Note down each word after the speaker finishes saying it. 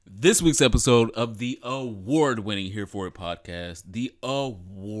This week's episode of the award-winning Here For It podcast, the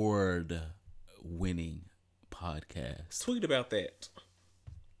award-winning podcast. Tweet about that.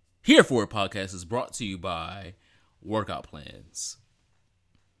 Here For It podcast is brought to you by Workout Plans.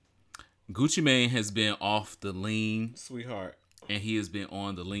 Gucci Mane has been off the lean, Sweetheart. and he has been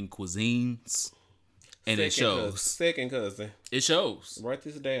on the lean cuisines, and it Second shows. Second cousin. It shows. Write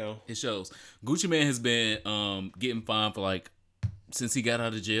this down. It shows. Gucci Mane has been getting fined for since he got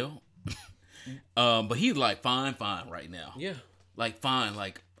out of jail. But he's fine right now. Yeah. Fine.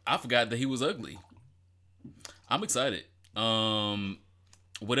 I forgot that he was ugly. I'm excited.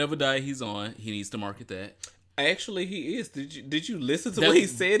 Whatever diet he's on, he needs to market that. Actually, he is. Did you listen to what he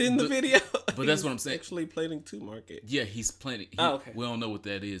said in the video? But that's what I'm saying. Actually planning to market. Yeah, he's planning. Okay. We don't know what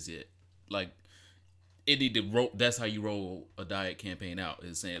that is yet. It need to roll. That's how you roll a diet campaign out.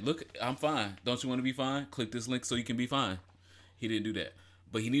 Is saying, look, I'm fine. Don't you want to be fine? Click this link so you can be fine. He didn't do that.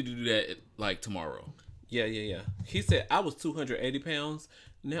 But he need to do that tomorrow. Yeah. He said, I was 280 pounds.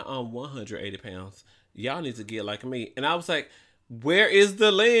 Now I'm 180 pounds. Y'all need to get like me. And I was like, where is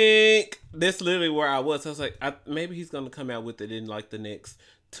the link? That's literally where I was. I was like, maybe he's going to come out with it in the next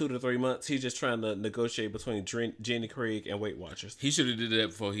 2 to 3 months. He's just trying to negotiate between Jenny Craig and Weight Watchers. He should have did that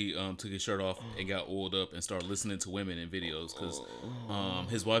before he took his shirt off and got oiled up and started listening to women in videos. Because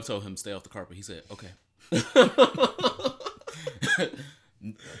his wife told him to stay off the carpet. He said, okay.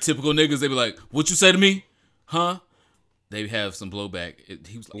 Typical niggas, they be like, what you say to me? Huh? They have some blowback.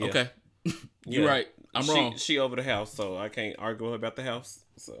 He was like, okay. You're right. I'm wrong. She over the house, so I can't argue about the house.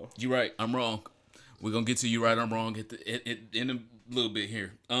 So You're right. I'm wrong. We're going to get to you right, I'm wrong in a little bit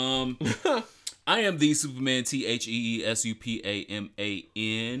here. I am the Superman,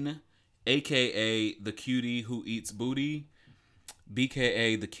 TheeSupaman, a.k.a. the cutie who eats booty,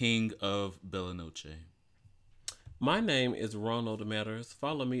 BKA the king of Bella Noche. my name is Ronald Matters.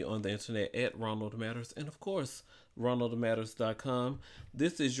 Follow me on the internet at Ronald Matters. And of course, RonaldMatters.com.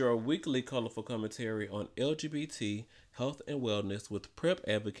 This is your weekly colorful commentary on LGBT, health and wellness with PrEP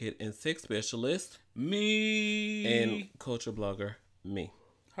advocate and sex specialist, Me. and culture blogger, me.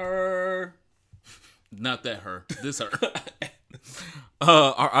 Her. Not that her. This her.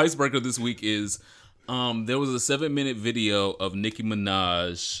 Our icebreaker this week is there was a 7-minute video of Nicki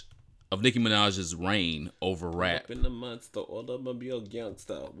Minaj's reign over rap. Up in the monster, automobile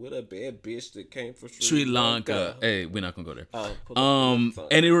gangster with a bad bitch that came from Sri Lanka. Hey, we're not gonna go there. Pull up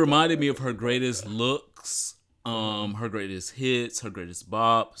And it reminded me of her greatest looks, her greatest hits, her greatest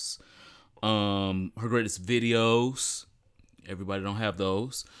bops, her greatest videos. Everybody don't have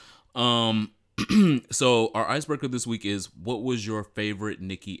those. So our icebreaker this week is, what was your favorite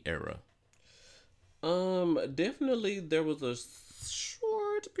Nicki era? Definitely there was a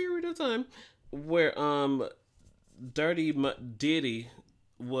short period of time where Dirty Diddy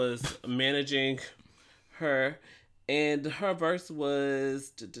was managing her, and her verse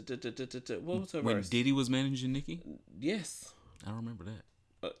was what was her When verse? Diddy was managing Nicki? Yes, I don't remember that.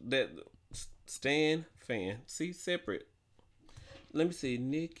 that Stan fan. See, separate. Let me see.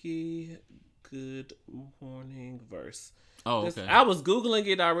 Nicki, good morning verse. Oh, okay. I was Googling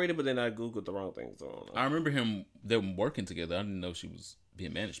it already, but then I Googled the wrong thing. So I remember them working together. I didn't know she was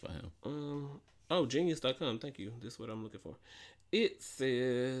being managed by him. Genius.com. Thank you. This is what I'm looking for. It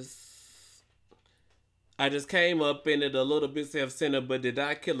says, I just came up in it a little bit self-centered, but did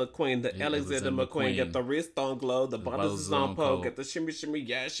I kill a queen? The Alexander McQueen. Got the wrist on glow. The bottles is on pole. Got the shimmy,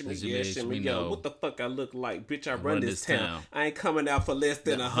 yeah, shimmy, yo. What the fuck I look like? Bitch, I run this town. I ain't coming out for less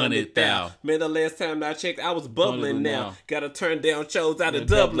than 100,000. Man, the last time I checked, I was bubbling now. Gotta turn down shows out of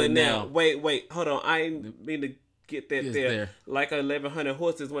Dublin now. Wait, hold on. I ain't mean to get that there. Like 1,100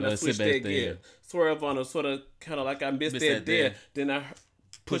 horses when I switched that gear. Swerve on them, sort of, kind of like I missed that there. Then I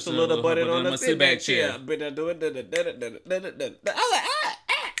push a little button on the sit back chair. But I do it.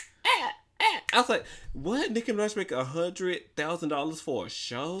 I was like, what? Nicki Minaj make $100,000 for a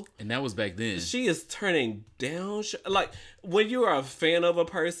show? And that was back then. She is turning down. Like, when you are a fan of a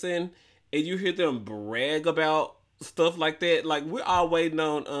person and you hear them brag about stuff like that, like, we're all waiting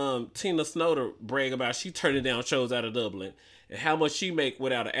on Tina Snow to brag about she turning down shows out of Dublin and how much she make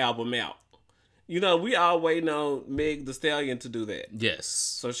without an album out. You know, we all waiting on Meg Thee Stallion to do that. Yes.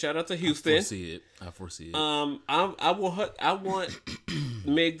 So shout out to Houston. I foresee it. I want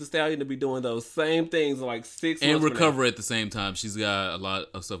Meg Thee Stallion to be doing those same things like 6 months and recover at the same time. She's got a lot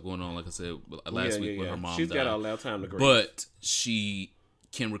of stuff going on. Like I said last week when her mom She's died. got a lot of time to grieve. But she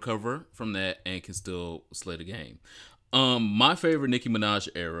can recover from that and can still slay the game. My favorite Nicki Minaj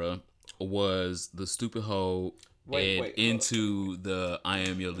era was the Stupid Hoe into the I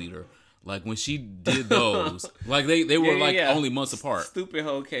Am Your Leader. Like when she did those, like they were only months apart. Stupid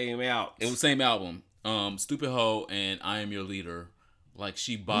Hoe came out. It was the same album. Stupid Hoe and I Am Your Leader. Like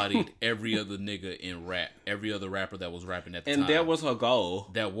she bodied every other nigga in rap, every other rapper that was rapping at the time. And that was her goal.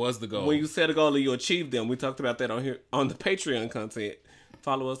 That was the goal. When you set a goal and you achieve them, we talked about that on here on the Patreon content.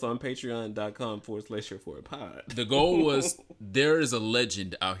 Follow us on patreon.com/ShareForItPod. The goal was there is a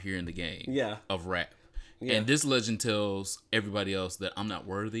legend out here in the game of rap. Yeah. And this legend tells everybody else that I'm not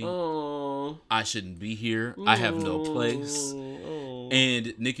worthy. I shouldn't be here. I have no place.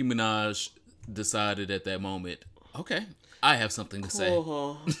 And Nicki Minaj decided at that moment, okay, I have something to say.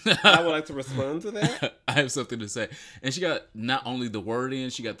 I would like to respond to that. I have something to say. And she got not only the word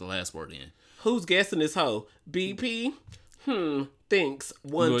in, she got the last word in. Who's guessing this hoe? BP? Thinks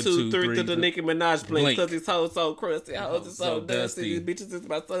 1, 2, 3 to the Nicki Minaj blink. Cause these hoes so crusty. Hoes are so dusty. These bitches is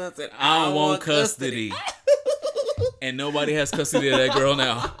my son. Said, I don't want custody. And nobody has custody of that girl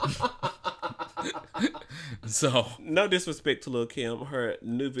now. So no disrespect to Lil' Kim. Her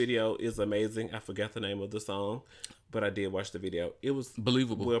new video is amazing. I forgot the name of the song, but I did watch the video. It was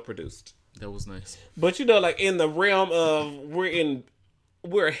believable. Well produced. That was nice. But you know, like in the realm of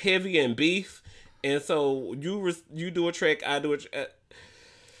we're heavy in beef. And so you do a track, I do a track.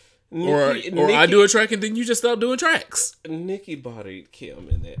 Or I do a track and then you just stop doing tracks. Nicki bodied Kim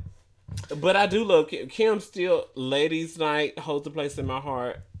in that. But I do love Kim. Kim still, Ladies Night holds a place in my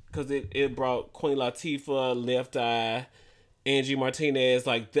heart because it brought Queen Latifah, Left Eye, Angie Martinez,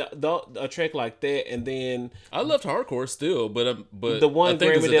 like a track like that. And then I loved hardcore still, but the one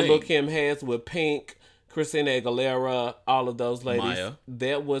Grammy that Lil' Kim has with Pink, Christina Aguilera, all of those ladies. Maya.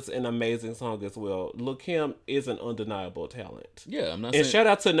 That was an amazing song as well. Lil' Kim is an undeniable talent. Yeah, I'm not saying... And shout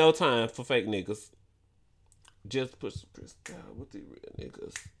out to No Time for Fake Niggas. Just push God with the real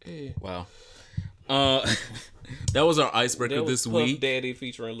niggas. Hey. Wow. That was our icebreaker this week. Puff Daddy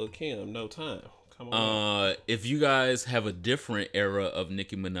featuring Lil' Kim, No Time. Come on. If you guys have a different era of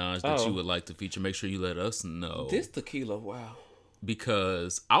Nicki Minaj that you would like to feature, make sure you let us know. This tequila, wow.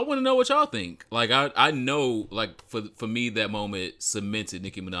 Because I want to know what y'all think. Like I know, like for me, that moment cemented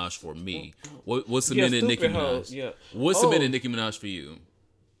Nicki Minaj for me. What cemented Nicki Minaj? Yeah. What cemented Nicki Minaj for you?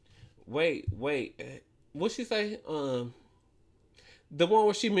 Wait. What'd she say? The one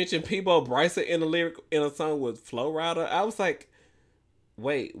where she mentioned Peabo Bryson in a song with Flo Rida. I was like,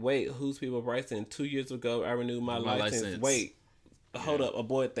 wait, who's Peabo Bryson? 2 years ago, I renewed my license. Wait, hold up,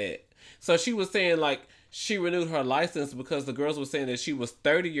 abort that. So she was saying like she renewed her license because the girls were saying that she was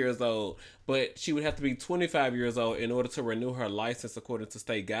 30 years old, but she would have to be 25 years old in order to renew her license according to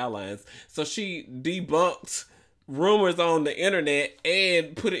state guidelines. So she debunked rumors on the internet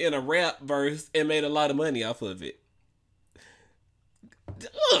and put it in a rap verse and made a lot of money off of it.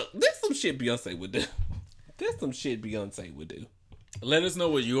 Look, that's some shit Beyonce would do. Let us know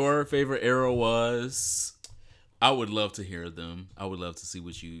what your favorite era was. I would love to hear them. I would love to see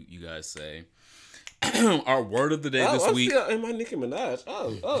what you guys say. Our word of the day this week. Still in my Nicki Minaj.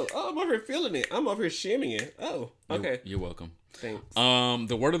 I'm over here feeling it. I'm over here shimmying. Oh, okay. You're welcome. Thanks.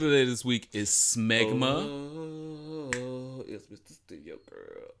 The word of the day this week is smegma. Oh, it's Mr. Studio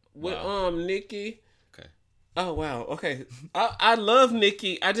Girl. With Wow. Nicki. Okay. Oh wow. Okay. I love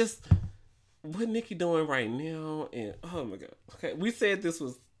Nicki. What Nicki doing right now? And oh my god. Okay. We said this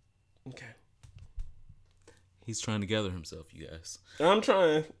was okay. He's trying to gather himself, you guys. I'm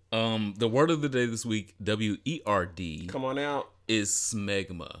trying. The word of the day this week, WERD. Come on out. Is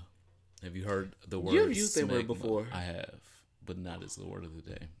smegma. Have you heard the word? You've used that word before. I have, but not as the word of the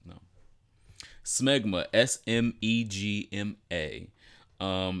day. No. Smegma. SMEGMA.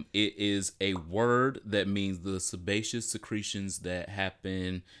 It is a word that means the sebaceous secretions that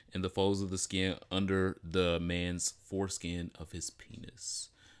happen in the folds of the skin under the man's foreskin of his penis.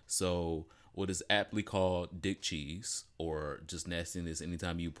 So what is aptly called dick cheese or just nastiness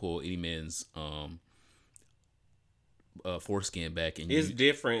anytime you pull any man's foreskin back and it's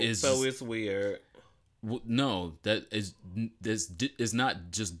different, so it's weird. No, is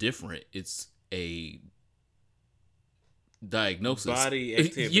not just different. It's a diagnosis. Body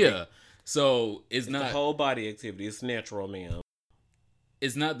activity. Yeah. So it's not a whole body activity. It's natural, man.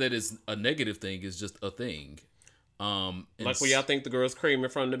 It's not that it's a negative thing. It's just a thing. Like when y'all think the girl's creaming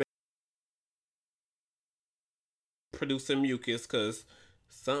from the back, producing mucus because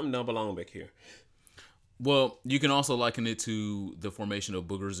something don't belong back here. Well, you can also liken it to the formation of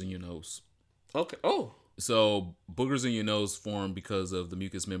boogers in your nose. Okay. Oh. So boogers in your nose form because of the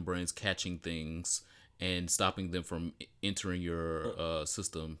mucous membranes catching things and stopping them from entering your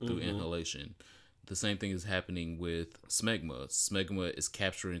system through inhalation. The same thing is happening with smegma. Smegma is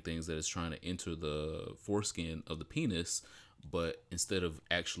capturing things that is trying to enter the foreskin of the penis, but instead of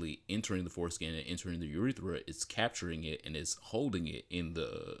actually entering the foreskin and entering the urethra, it's capturing it and it's holding it in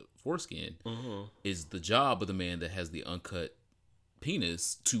the foreskin. Is the job of the man that has the uncut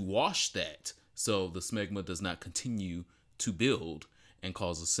penis to wash that so the smegma does not continue to build and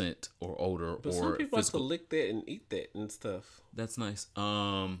cause a scent or odor But or some people physical. like to lick that and eat that and stuff. That's nice.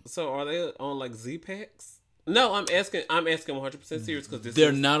 So are they on like Z-Packs? No, I'm asking 100% serious because this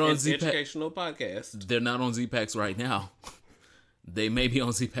They're is not on an Z-Pack. educational podcast. They're not on Z-Packs right now. They may be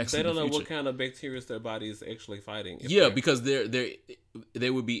on Z-Packs They in the don't know future. what kind of bacteria their body is actually fighting. Yeah, because they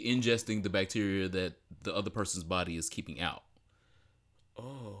would be ingesting the bacteria that the other person's body is keeping out.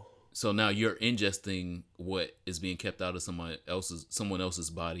 Oh. So now you're ingesting what is being kept out of someone else's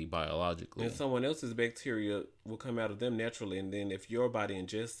body biologically. And someone else's bacteria will come out of them naturally, and then if your body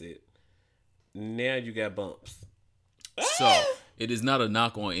ingests it, now you got bumps. So it is not a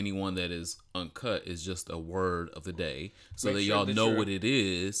knock on anyone that is uncut. It's just a word of the day, so Make that sure y'all that know you're- what it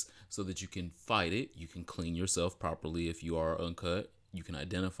is, so that you can fight it. You can clean yourself properly if you are uncut. You can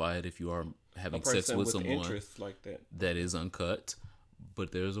identify it if you are having sex Person with with someone interests like that. that is uncut.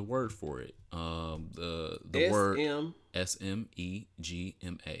 But there's a word for it. The word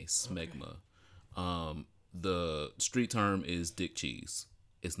SMEGMA, smegma. The street term is dick cheese.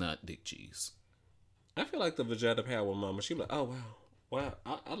 It's not dick cheese. I feel like the vagina power mama. She be like, oh wow,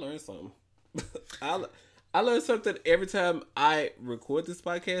 I learned something. I learned something every time I record this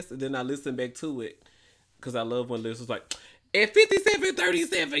podcast, and then I listen back to it because I love when listeners like, at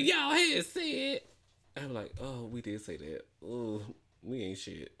 57:37, y'all had said. I'm like, oh, we did say that. Oh, we ain't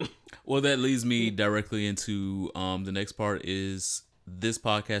shit. Well, that leads me directly into the next part. Is this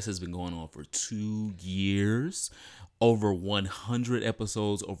podcast has been going on for 2 years, over 100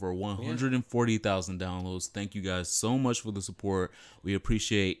 episodes, over 140,000 downloads. Thank you guys so much for the support. We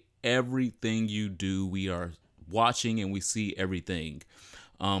appreciate everything you do. We are watching and we see everything.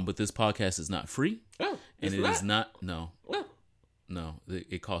 But this podcast is not free. Oh, And it's it is not, Well, no.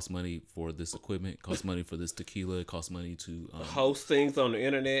 It costs money for this equipment. It costs money for this tequila. It costs money to host things on the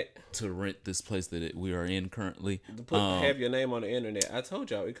internet. rent this place that we are in currently. Have your name on the internet. I told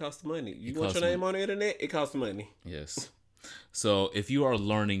y'all it costs money. You want costs your name on the internet? It costs money. Yes. So if you are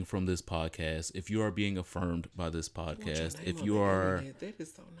learning from this podcast, if you are being affirmed by this podcast, if you are that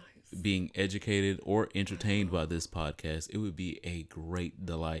is so nice. being educated or entertained by this podcast, it would be a great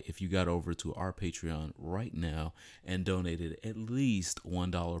delight if you got over to our Patreon right now and donated at least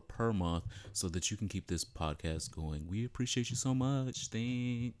 $1 per month so that you can keep this podcast going. We appreciate you so much.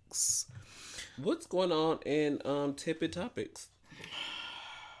 Thanks. What's going on in Tippet Topics?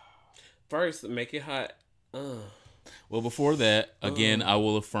 First, make it hot. Well, before that, again, I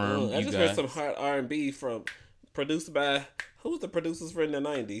will affirm I you just heard guys. some hot R&B produced by who was the producers for in the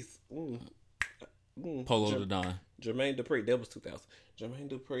 90s? Polo the Don. Jermaine Dupri. That was 2000. Jermaine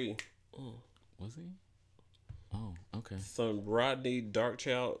Dupri. Was he? Oh, okay. Some Rodney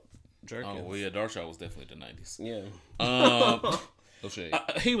Darkchild Jerkins. Oh, well, yeah, Darkshot was definitely the 90s. Yeah. No shade.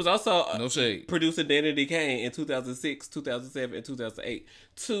 He was also No shade. producing Danity Kane in 2006, 2007, and 2008.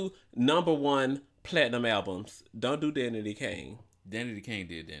 2 #1 platinum albums. Don't do Danity Kane. Danity Kane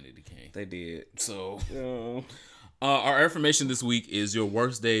did Danity Kane. They did. So, Um, our affirmation this week is your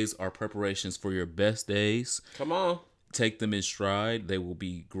worst days are preparations for your best days. come on. Take them in stride. They will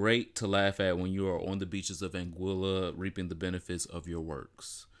be great to laugh at when you are on the beaches of Anguilla reaping the benefits of your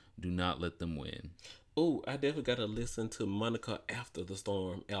works. Do not let them win. Ooh, I definitely got to listen to Monica After the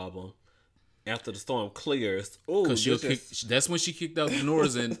Storm album. After the storm clears. Ooh, Because that's when she kicked out the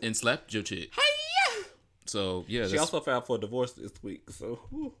Norris and slapped your chick. Hi-ya! So, yeah. She also filed for a divorce this week. So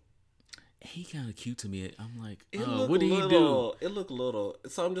ooh. He kind of cute to me. I'm like, It oh, looked what did he do? little. It looked little.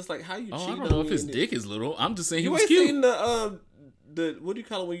 So I'm just like, how you Oh, cheating I don't know on if me his and dick is little. I'm just saying he You was ain't cute. seen the what do you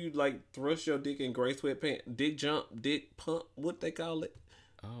call it when you like thrust your dick in gray sweatpants? Dick jump, dick pump, what they call it?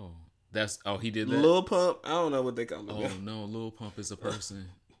 He did that? Lil Pump. I don't know what they call it. Oh, no, Lil Pump is a person.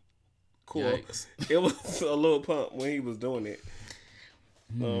 Cool. Yikes. It was a Lil Pump when he was doing it.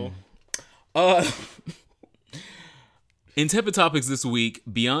 In Tepid Topics this week,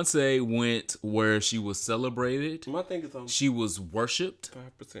 Beyonce went where she was celebrated. My thing is on She was worshipped.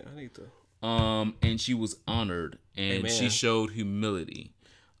 5%. I need to. And she was honored, and Amen. she showed humility.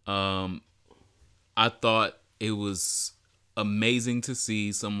 I thought it was amazing to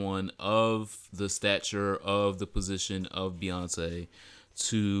see someone of the stature, of the position of Beyonce,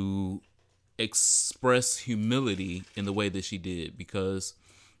 to express humility in the way that she did, because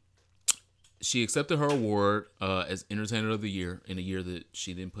she accepted her award as Entertainer of the Year in a year that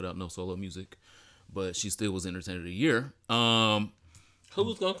she didn't put out no solo music, but she still was Entertainer of the Year. Who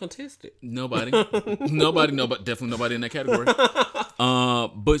was gonna contest it? Nobody. Nobody. Definitely nobody in that category.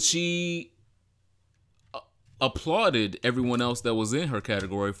 But she applauded everyone else that was in her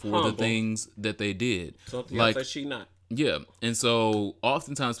category for the things that they did. Something else that she not. Yeah, and so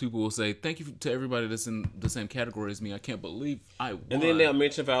oftentimes people will say, "Thank you to everybody that's in the same category as me. I can't believe I won." And then they'll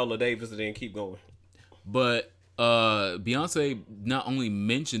mention Viola Davis and then keep going. But Beyonce not only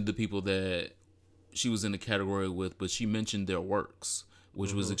mentioned the people that she was in the category with, but she mentioned their works,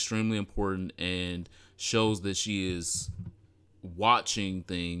 which was extremely important and shows that she is watching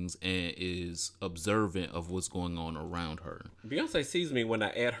things and is observant of what's going on around her. Beyonce sees me when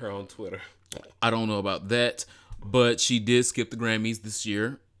I add her on Twitter. I don't know about that, but she did skip the Grammys this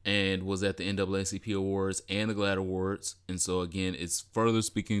year and was at the NAACP Awards and the GLAAD Awards. And so, again, it's further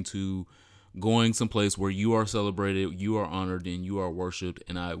speaking to going someplace where you are celebrated, you are honored, and you are worshipped.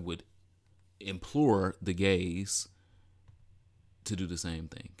 And I would implore the gays to do the same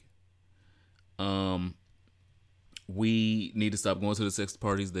thing. We need to stop going to the sex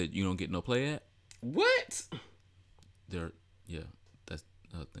parties that you don't get no play at. What? That's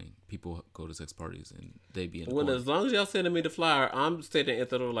another thing. People go to sex parties and they be in the Well, corner. as long as y'all sending me the flyer, I'm sitting at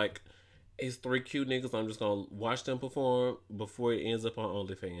the door like, it's 3 cute niggas. I'm just gonna watch them perform before it ends up on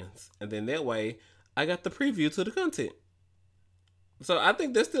OnlyFans, and then that way I got the preview to the content. So I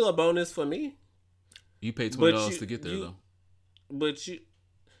think that's still a bonus for me. You pay $20 to get there though. But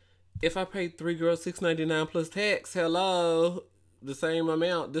if I paid 3 girls $6.99 plus tax, hello, the same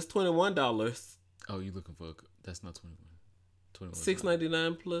amount. That's $21. Oh, you looking for that's not 21.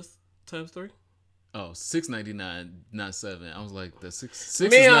 $6.99 plus times 3. Oh, $6.99, not 7. I was like, the six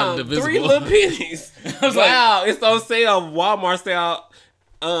Man, is not divisible. 3 little pennies. Wow, it's on sale. Walmart sale,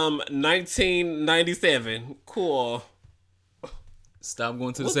 1997. Cool. Stop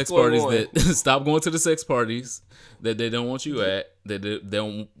going to the sex parties stop going to the sex parties that they don't want you at. That they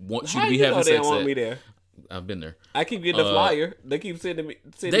don't want you to be having sex they at. want me there? I've been there. I keep getting the flyer. They keep sending me.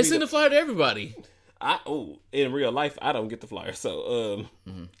 They send the flyer to everybody. In real life, I don't get the flyer. So,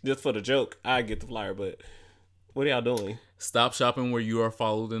 just for the joke, I get the flyer. But what are y'all doing? Stop shopping where you are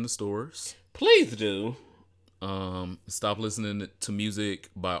followed in the stores. Please do. Stop listening to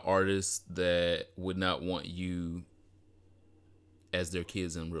music by artists that would not want you as their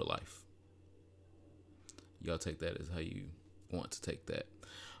kids in real life. Y'all take that as how you want to take that.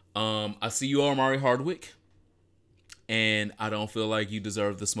 I see you, Omari Hardwick, and I don't feel like you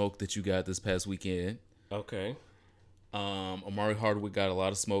deserve the smoke that you got this past weekend. Okay. Omari Hardwick got a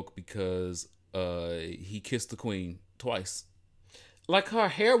lot of smoke because he kissed the queen twice. Like, her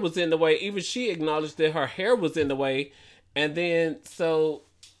hair was in the way. Even she acknowledged that her hair was in the way. And then, so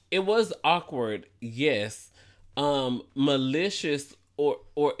it was awkward, yes. Malicious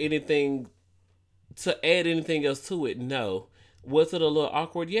or anything to add anything else to it, no. Was it a little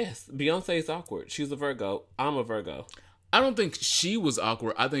awkward? Yes. Beyonce's awkward. She's a Virgo. I'm a Virgo. I don't think she was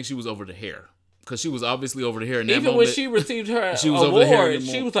awkward. I think she was over the hair. Because she was obviously over the hair in that Even moment. when she received her she was award, over the hair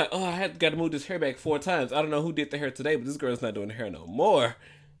she was like, oh, I got to move this hair back 4 times. I don't know who did the hair today, but this girl's not doing the hair no more.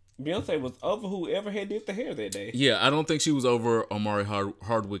 Beyonce was over whoever had did the hair that day. Yeah, I don't think she was over Omari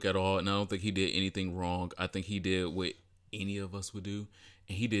Hardwick at all, and I don't think he did anything wrong. I think he did what any of us would do,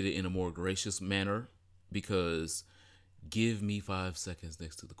 and he did it in a more gracious manner because give me 5 seconds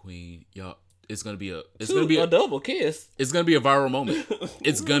next to the queen, y'all. It's gonna be a double kiss. It's gonna be a viral moment.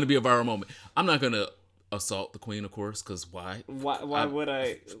 It's gonna be a viral moment. I'm not gonna assault the queen, of course, because why? Why would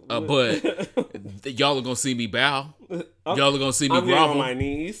I? But y'all are gonna see me bow. Y'all are gonna see me I'm grovel. on my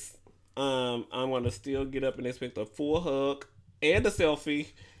knees. I'm gonna still get up and expect a full hug and a selfie.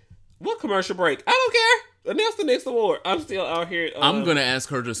 What commercial break? I don't care. Announce the next award. I'm still out here. I'm gonna ask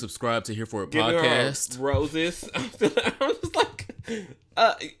her to subscribe to Here For It podcast. Roses. I'm just like,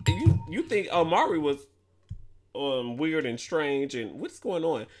 you think Omari was weird and strange and what's going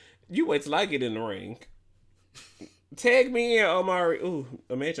on? You wait till I get in the ring. Tag me in, Omari. Ooh,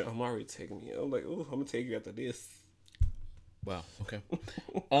 imagine Omari tagging me in. I'm like, ooh, I'm gonna tag you after this. Wow. Okay.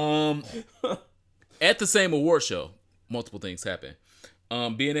 At the same award show, multiple things happen.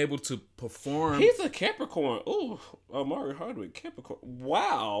 Being able to perform. He's a Capricorn. Ooh, Omari Hardwick, Capricorn.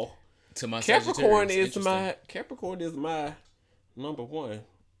 Wow. To my Capricorn is my number 1.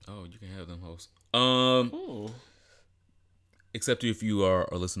 Oh, you can have them hosts. Except if you are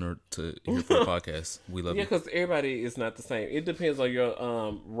a listener to Here For The podcast, we love you. Yeah, because everybody is not the same. It depends on your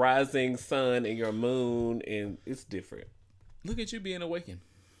rising sun and your moon, and it's different. Look at you being awakened.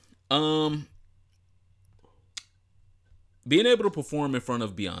 Being able to perform in front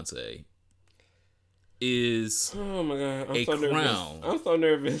of Beyonce is oh my god, I'm so nervous. Crown. I'm so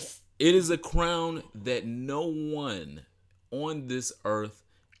nervous. It is a crown that no one on this earth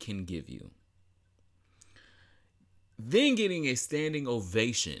can give you. Then getting a standing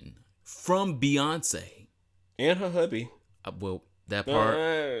ovation from Beyonce. And her hubby. Well, that part.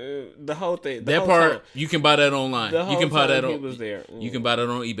 The whole thing. That part, you can buy that online. The whole You can buy that time on. he was there. You can buy that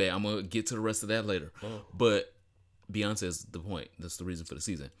on eBay. I'm gonna get to the rest of that later. Oh. But Beyonce is the point. That's the reason for the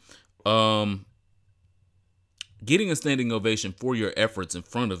season. Getting a standing ovation for your efforts in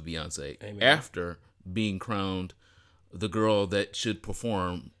front of Beyonce. Amen. After being crowned the girl that should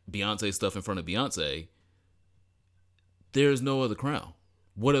perform Beyonce stuff in front of Beyonce. There's no other crown.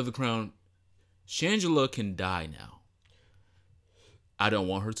 What other crown? Shangela can die now. I don't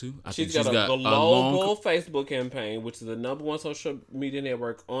want her to. I think she's got a a global long Facebook campaign, which is the number one social media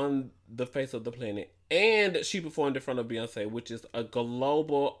network on the face of the planet. And she performed in front of Beyonce, which is a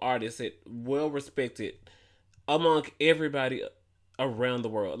global artist that well respected among everybody around the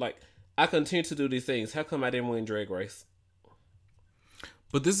world. Like, I continue to do these things. How come I didn't win Drag Race?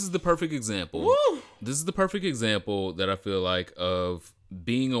 But this is the perfect example. Woo! This is the perfect example that I feel like of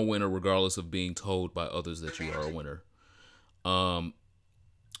being a winner regardless of being told by others that you are a winner.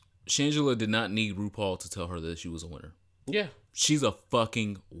 Shangela did not need RuPaul to tell her that she was a winner. Yeah. She's a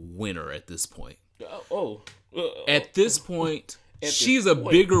fucking winner at this point. At this point, she's a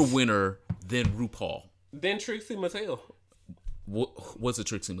bigger winner than RuPaul. Than Trixie Mattel. What's a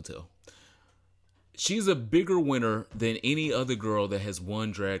Trixie Mattel? She's a bigger winner than any other girl that has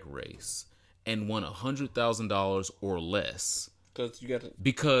won Drag Race and won $100,000 or less.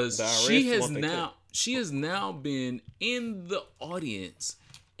 Because she has now been in the audience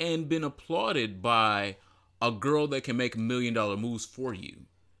and been applauded by a girl that can make $1 million moves for you.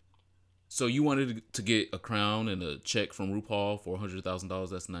 So you wanted to get a crown and a check from RuPaul for $100,000.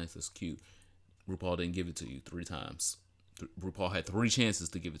 That's nice. That's cute. RuPaul didn't give it to you 3 times. RuPaul had 3 chances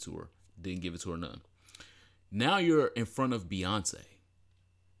to give it to her. Didn't give it to her none. Now you're in front of Beyonce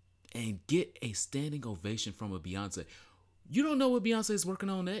and get a standing ovation from a Beyonce. You don't know what Beyonce is working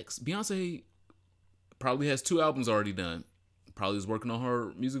on next. Beyonce probably has 2 albums already done. Probably is working on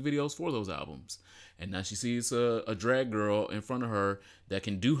her music videos for those albums. And now she sees a drag girl in front of her that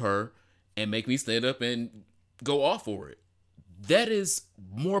can do her and make me stand up and go off for it. That is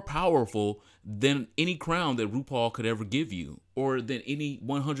more powerful than any crown that RuPaul could ever give you, or than any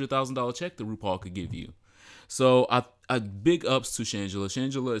 $100,000 check that RuPaul could give you. So I big ups to Shangela.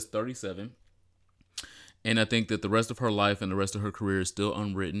 Shangela is 37, and I think that the rest of her life and the rest of her career is still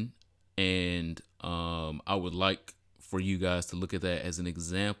unwritten. And I would like for you guys to look at that as an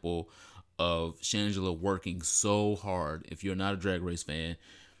example of Shangela working so hard. If you're not a Drag Race fan,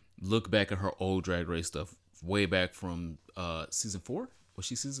 look back at her old Drag Race stuff, way back from season 4. Was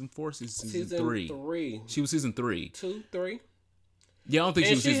she season 4? Season 3. She was season 3. 2, 3. Yeah, I don't think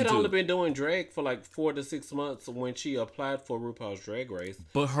she was season 2. And she had only been doing drag for like 4 to 6 months when she applied for RuPaul's Drag Race.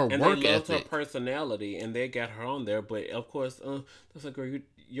 But her and work they loved ethic, her personality, and they got her on there. But of course, that's like, girl,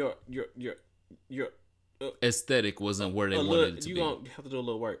 your aesthetic wasn't where they wanted it to be. You gonna have to do a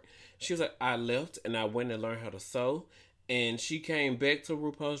little work. She was like, I left and I went and learned how to sew, and she came back to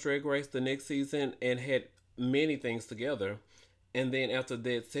RuPaul's Drag Race the next season and had many things together. And then after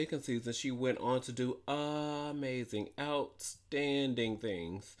that second season, she went on to do amazing, outstanding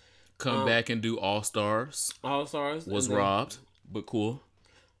things. Come back and do All Stars. All Stars was robbed, but cool.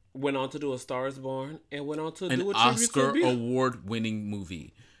 Went on to do A Star Is Born, and went on to do an Oscar award-winning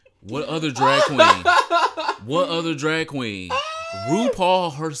movie. What other drag queen? What other drag queen?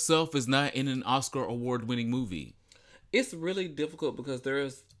 RuPaul herself is not in an Oscar award-winning movie. It's really difficult because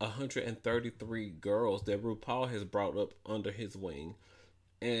there's 133 girls that RuPaul has brought up under his wing.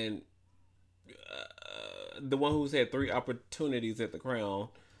 And the one who's had 3 opportunities at the crown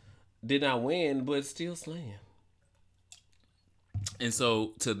did not win, but still slaying. And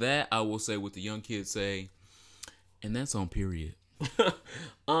so to that, I will say what the young kids say, and that's on period. To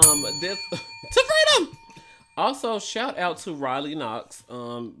freedom! Also, shout out to Riley Knox,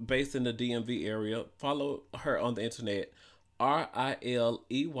 based in the DMV area. Follow her on the internet,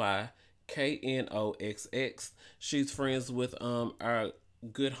 RileykNoxx. She's friends with our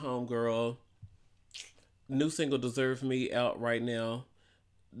good homegirl. New single Deserve Me out right now,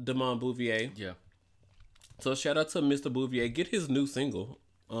 Damon Bouvier. Yeah. So shout out to Mr. Bouvier. Get his new single.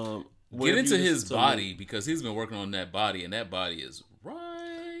 Get into his body because he's been working on that body, and that body is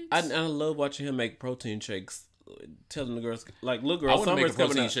right. I love watching him make protein shakes. Telling the girls, like, look, girl, I want to make a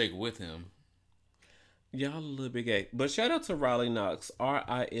protein coming shake with him. Y'all a little big gay. But shout out to Riley Knox,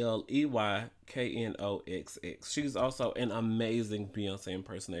 RileykNoxx. She's also an amazing Beyonce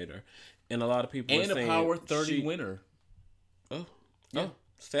impersonator, and a lot of people and are saying a Power 30 winner. Oh, yeah.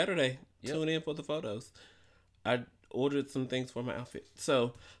 Saturday. Yep. Tune in for the photos. I ordered some things for my outfit.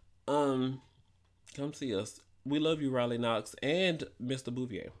 So, come see us. We love you, Riley Knox and Mr.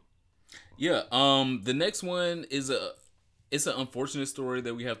 Bouvier. Yeah. The next one is it's an unfortunate story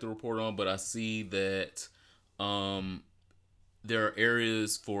that we have to report on, but I see that there are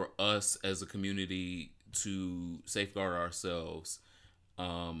areas for us as a community to safeguard ourselves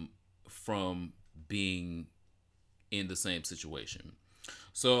from being in the same situation.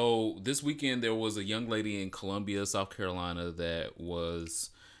 So this weekend there was a young lady in Columbia, South Carolina that was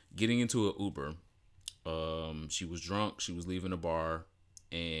getting into an Uber. She was drunk. She was leaving a bar,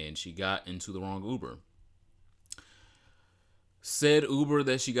 and she got into the wrong Uber. Said Uber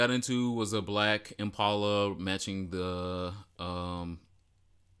that she got into was a black Impala, matching the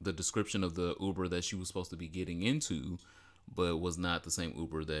description of the Uber that she was supposed to be getting into, but was not the same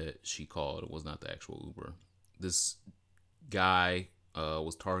Uber that she called. It was not the actual Uber. This guy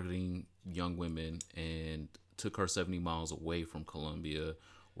was targeting young women and took her 70 miles away from Columbia,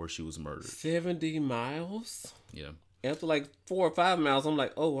 where she was murdered. 70 miles? Yeah. After like 4 or 5 miles, I'm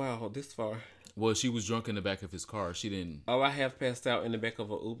like, oh wow, this far. Well, she was drunk in the back of his car. She didn't. Oh, I have passed out in the back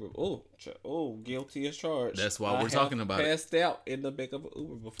of an Uber. Oh, guilty as charged. That's why we're talking about it. Passed out in the back of an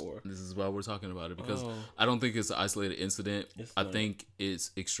Uber before. This is why we're talking about it, because I don't think it's an isolated incident. I think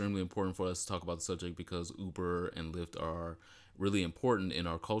it's extremely important for us to talk about the subject because Uber and Lyft are really important in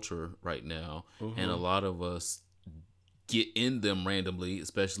our culture right now, and a lot of us get in them randomly,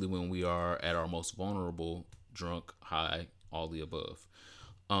 especially when we are at our most vulnerable, drunk, high, all the above.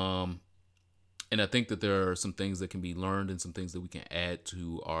 And I think that there are some things that can be learned and some things that we can add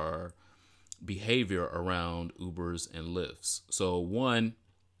to our behavior around Ubers and Lyfts. So one,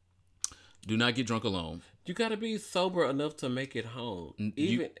 do not get drunk alone. You got to be sober enough to make it home.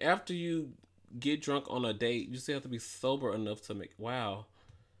 Even after you get drunk on a date, you still have to be sober enough to make... Wow.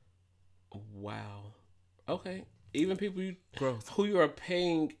 Okay. Even people who you are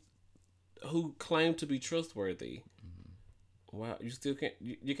paying, who claim to be trustworthy. Wow, you still can't.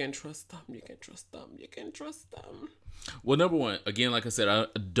 You can trust them. You can trust them. Well, number one, again, like I said,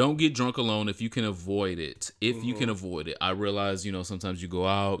 don't get drunk alone if you can avoid it. If you can avoid it, I realize sometimes you go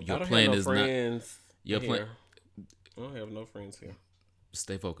out. Your plan is not. Your plan. I don't have no friends here.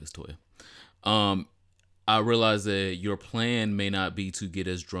 Stay focused, Toya. I realize that your plan may not be to get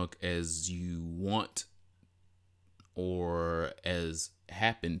as drunk as you want or as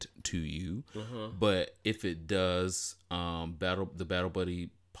happened to you, but if it does, the battle buddy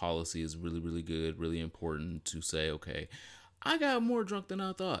policy is really, really good, really important to say, okay, I got more drunk than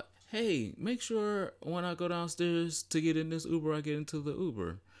I thought. Hey, make sure when I go downstairs to get in this Uber, I get into the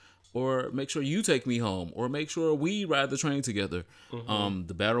Uber, or make sure you take me home, or make sure we ride the train together.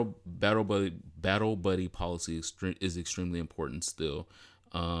 The battle buddy policy is extremely important still.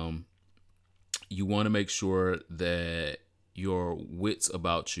 You want to make sure that your wits are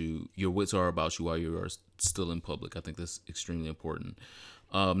about you while you are still in public. I think that's extremely important.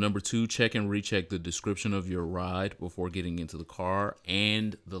 Number two, check and recheck the description of your ride before getting into the car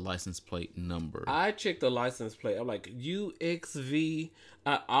and the license plate number. I check the license plate. I'm like UXV.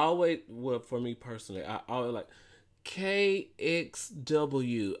 For me personally, I always like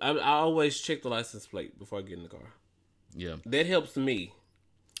KXW. I always check the license plate before I get in the car. Yeah. That helps me.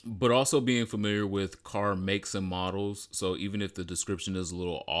 But also being familiar with car makes and models. So even if the description is a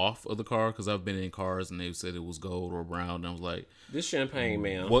little off of the car, because I've been in cars and they've said it was gold or brown, and I was like, this champagne,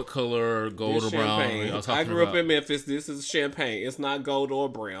 man. What color, gold or brown? I grew up in Memphis. This is champagne. It's not gold or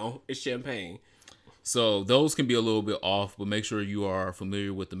brown. It's champagne. So those can be a little bit off, but make sure you are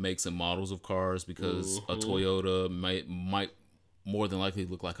familiar with the makes and models of cars, because a Toyota might more than likely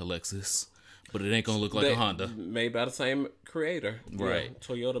look like a Lexus. But it ain't gonna look like a Honda. Made by the same creator, right? Yeah,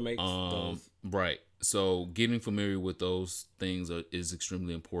 Toyota makes those. Right. So getting familiar with those things is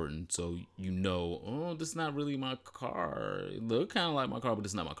extremely important. So this is not really my car. It look kind of like my car, but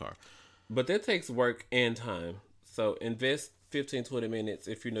it's not my car. But that takes work and time. So invest 15-20 minutes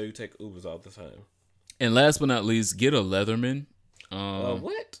if you know you take Ubers all the time. And last but not least, get a Leatherman.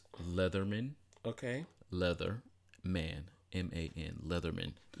 What? Leatherman. Okay. Leatherman. MAN.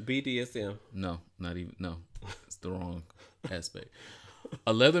 Leatherman. BDSM. No, not even. No, it's the wrong aspect.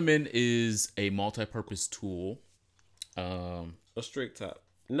 A Leatherman is a multi-purpose tool. A strict top.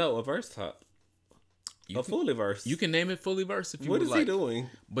 No, a verse top. Fully verse. You can name it fully verse if you would like. What is he doing?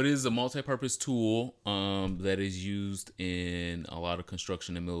 But it is a multi-purpose tool that is used in a lot of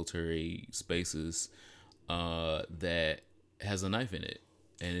construction and military spaces that has a knife in it.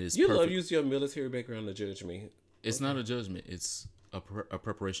 And it is You love using your military background to judge me. It's not a judgment. It's a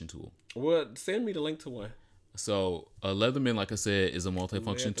preparation tool. Well, send me the link to one. So a Leatherman, like I said, is a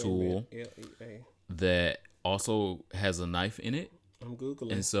multifunction tool that also has a knife in it. I'm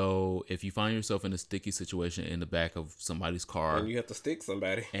Googling. And so if you find yourself in a sticky situation in the back of somebody's car And you have to stick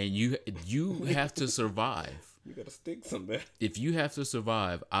somebody. and you have to survive. You got to stick somebody. If you have to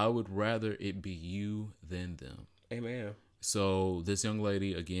survive, I would rather it be you than them. Amen. So this young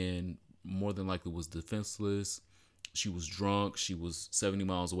lady, again, more than likely was defenseless. She was drunk. She was 70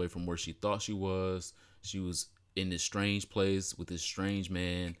 miles away from where she thought she was. She was in this strange place with this strange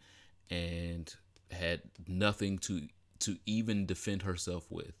man and had nothing to even defend herself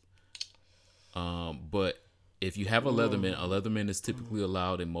with. But if you have a Leatherman is typically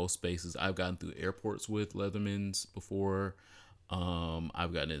allowed in most spaces. I've gotten through airports with Leathermans before.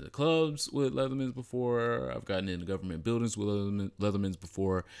 I've gotten into clubs with Leathermans before. I've gotten into government buildings with Leathermans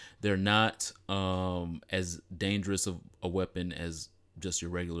before. They're not as dangerous of a weapon as just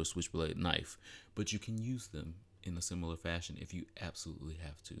your regular switchblade knife, but you can use them in a similar fashion if you absolutely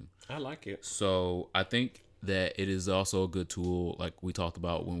have to. I like it. So I think that it is also a good tool, like we talked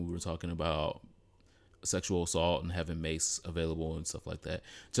about when we were talking about sexual assault and having mace available and stuff like that.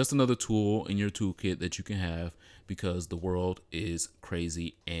 Just another tool in your toolkit that you can have because the world is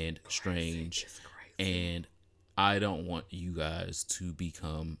crazy and strange. And I don't want you guys to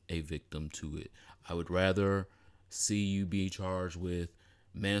become a victim to it. I would rather see you be charged with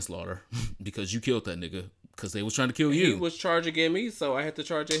manslaughter because you killed that nigga because they was trying to kill you. He was charging at me, so I had to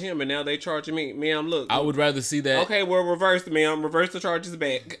charge at him, and now they charging me. Ma'am, look. I would rather see that. Okay, well, reverse, ma'am. Reverse the charges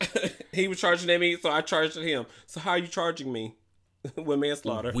back. He was charging at me, so I charged at him. So how are you charging me with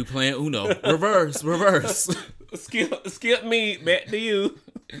manslaughter? We playing Uno. Reverse. Skip me, back to you.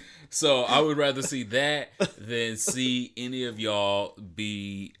 So I would rather see that than see any of y'all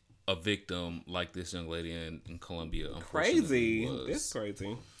be a victim like this young lady in Colombia. Crazy. That's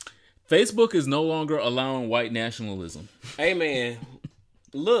crazy. Facebook is no longer allowing white nationalism. Hey, man.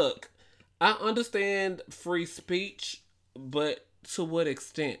 Look, I understand free speech, but to what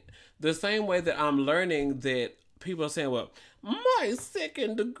extent? The same way that I'm learning that people are saying, well, my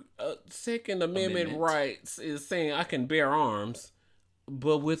Second Amendment rights is saying I can bear arms,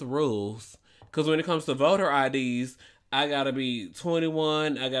 but with rules. Because when it comes to voter IDs, I got to be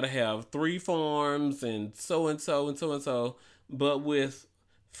 21, I got to have 3 forms, and so and so and so and so. But with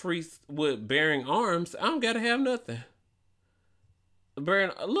bearing arms, I don't got to have nothing.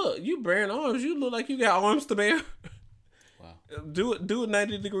 You bearing arms, you look like you got arms to bear. Wow. Do a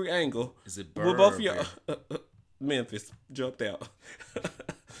 90-degree angle. Is it with both of y'all? Memphis jumped out.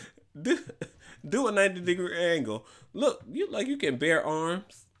 do a 90-degree angle. Look, you like you can bear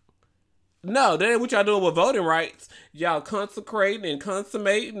arms. No, that ain't what y'all doing with voting rights. Y'all consecrating and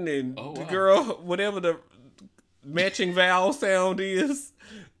consummating and girl, whatever the matching vowel sound is.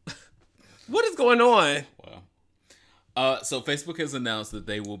 What is going on? Wow. So Facebook has announced that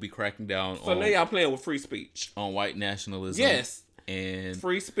they will be cracking down on... So now y'all playing with free speech. On white nationalism. Yes. And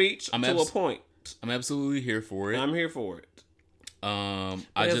free speech to a point. I'm absolutely here for it. I'm here for it.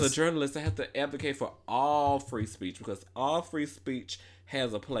 As a journalist, I have to advocate for all free speech because all free speech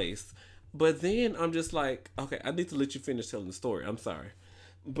has a place. But then I'm just like, okay, I need to let you finish telling the story. I'm sorry.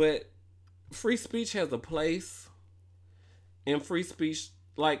 But free speech has a place. And free speech,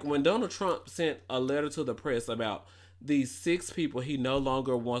 like when Donald Trump sent a letter to the press about these 6 people he no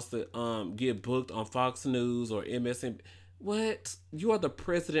longer wants to get booked on Fox News or MSNBC. What? You are the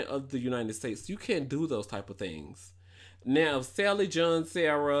president of the United States. You can't do those type of things. Now, Sally, John,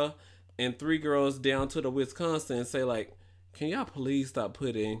 Sarah, and 3 girls down to the Wisconsin say, like, can y'all please stop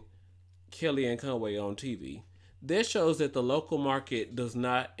putting Kellyanne Conway on TV? That shows that the local market does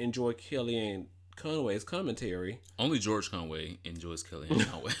not enjoy Kellyanne Conway's commentary. Only George Conway enjoys Kellyanne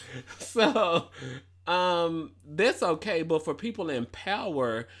Conway. So, that's okay. But for people in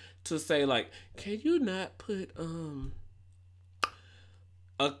power to say, like, can you not put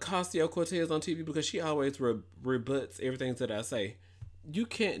Ocasio-Cortez on TV because she always rebuts everything that I say. You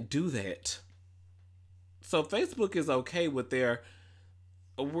can't do that. So Facebook is okay with their...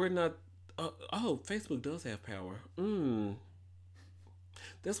 We're not... Facebook does have power.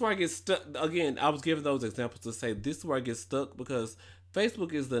 That's where I get stuck. Again, I was giving those examples to say this is where I get stuck because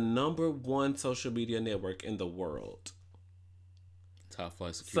Facebook is the #1 social media network in the world. Top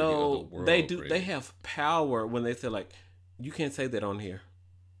flight security of the world. They do. They have power when they say, like, you can't say that on here.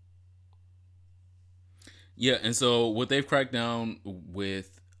 Yeah, and so what they've cracked down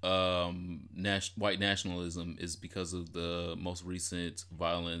with white nationalism is because of the most recent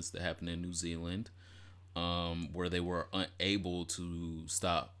violence that happened in New Zealand, where they were unable to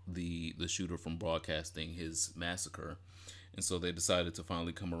stop the shooter from broadcasting his massacre. And so they decided to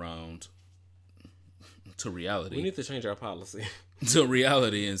finally come around to reality. We need to change our policy. To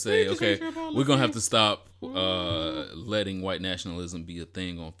reality and say, okay, change our policy. we're gonna have to stop letting white nationalism be a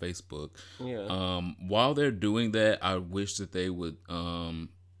thing on Facebook. Yeah. While they're doing that, I wish that they would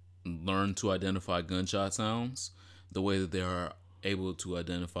learn to identify gunshot sounds the way that they are able to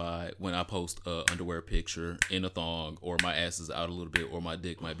identify when I post a underwear picture in a thong, or my ass is out a little bit, or my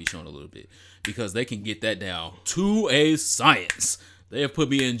dick might be shown a little bit, because they can get that down to a science. They have put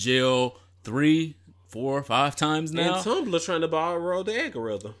me in jail 3, 4, 5 times now. And Tumblr trying to borrow the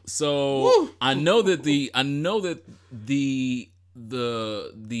algorithm. So Woo. I know that the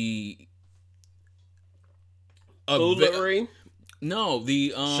Foolery,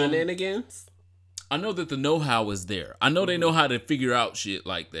 the shenanigans. I know that the know-how is there. I know they know how to figure out shit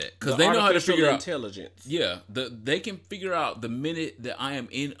like that, because The they know how to artificial figure out. intelligence. Yeah, they can figure out the minute that I am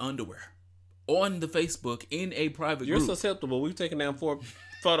in underwear on the Facebook in a private You're group. susceptible. We've taken down 4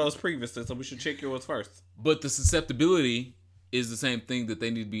 photos previously, so we should check yours first. But the susceptibility is the same thing that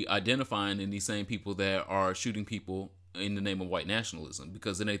they need to be identifying in these same people that are shooting people in the name of white nationalism,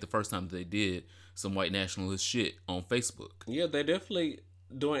 because it ain't the first time that they did some white nationalist shit on Facebook. Yeah, they definitely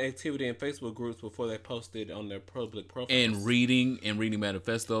doing activity in Facebook groups before they posted on their public profiles. And reading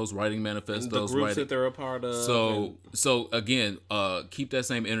manifestos, writing manifestos, the groups that they're a part of. So again, keep that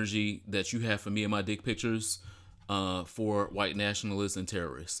same energy that you have for me and my dick pictures for white nationalists and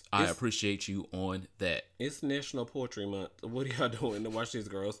terrorists. I appreciate you on that. It's National Poetry Month. What are y'all doing to watch these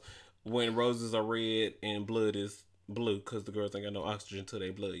girls when roses are red and blood is blue, because the girls ain't got no oxygen to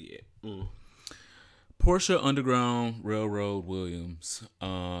their blood yet? Portia Underground Railroad Williams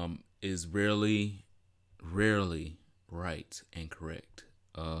is rarely right and correct.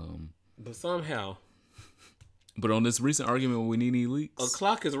 But somehow, but on this recent argument with Nene a Leakes,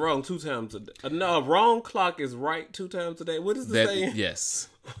 clock is wrong 2 times a day. No, a wrong clock is right 2 times a day. What is the saying? Yes,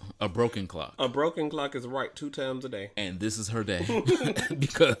 a broken clock. A broken clock is right 2 times a day. And this is her day,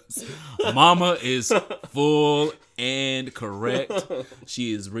 because Mama is full and correct.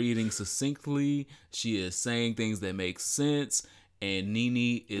 She is reading succinctly. She is saying things that make sense. And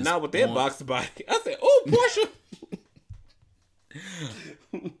Nene is not with that box body. I said, "Oh, Portia."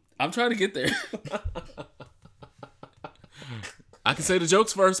 I'm trying to get there. I can say the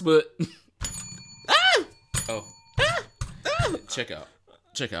jokes first, but check out.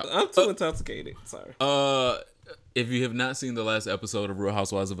 I'm too intoxicated. Sorry. If you have not seen the last episode of Real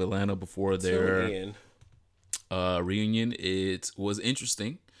Housewives of Atlanta before their reunion, it was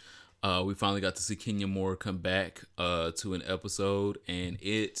interesting. We finally got to see Kenya Moore come back to an episode, and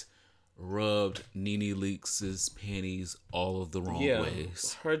it rubbed Nene Leakes' panties all of the wrong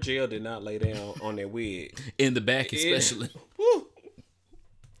ways. Her gel did not lay down on that wig. In the back especially.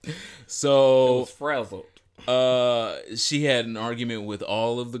 So it was frazzled. She had an argument with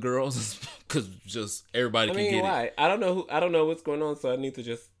all of the girls, because just everybody can get it. I don't know what's going on, so I need to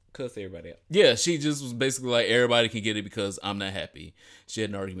just cuss everybody out. Yeah, she just was basically like, everybody can get it because I'm not happy. She had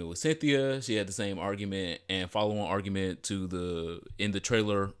an argument with Cynthia. She had the same argument and follow-on argument in the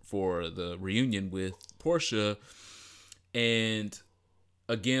trailer for the reunion with Portia. And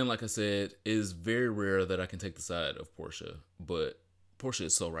again, like I said, it is very rare that I can take the side of Portia, but Portia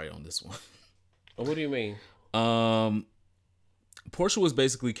is so right on this one. What do you mean? Portia was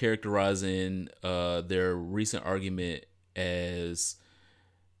basically characterizing their recent argument as,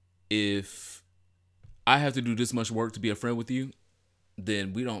 if I have to do this much work to be a friend with you,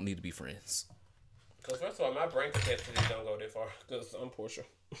 then we don't need to be friends. Because first of all, my brain capacity don't go that far, because I'm Portia.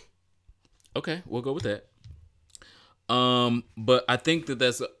 Okay, we'll go with that. But I think that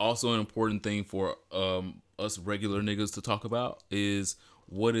that's also an important thing for us regular niggas to talk about, is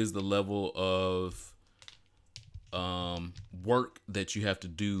what is the level of work that you have to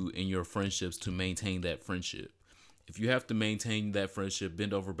do in your friendships to maintain that friendship. If you have to maintain that friendship,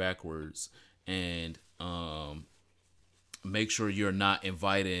 bend over backwards and make sure you're not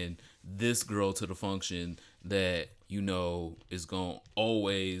inviting this girl to the function that you know is going to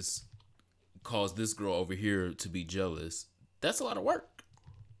always cause this girl over here to be jealous. That's a lot of work.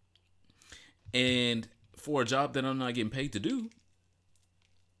 And for a job that I'm not getting paid to do,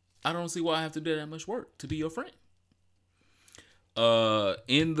 I don't see why I have to do that much work to be your friend.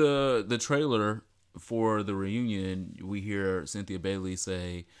 In the trailer for the reunion, we hear Cynthia Bailey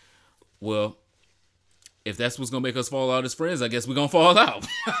say, well, if that's what's going to make us fall out as friends, I guess we're going to fall out.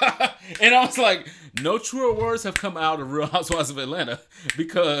 And I was like, no truer words have come out of Real Housewives of Atlanta,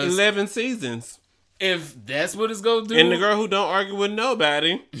 because 11 seasons. If that's what it's going to do. And the girl who don't argue with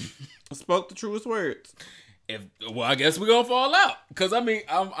nobody spoke the truest words. I guess we're going to fall out. Because, I mean,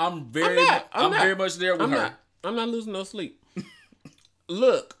 I'm very much there with her. I'm not losing no sleep.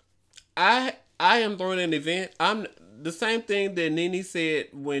 Look, I I am throwing an event. I'm the same thing that Nene said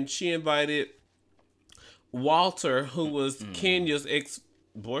when she invited Walter, who was Kenya's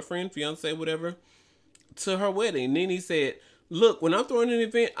ex-boyfriend, fiance, whatever, to her wedding. Nene said, look, when I'm throwing an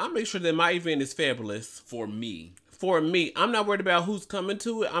event, I make sure that my event is fabulous. For me. I'm not worried about who's coming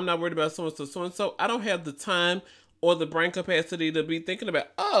to it. I'm not worried about so-and-so. I don't have the time or the brain capacity to be thinking about,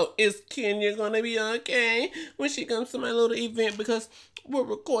 oh, is Kenya going to be okay when she comes to my little event because we're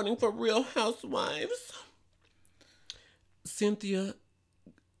recording for Real Housewives? Cynthia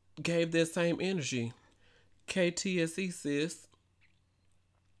gave that same energy. KTSE, sis.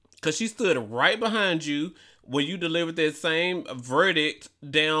 Because she stood right behind you when you delivered that same verdict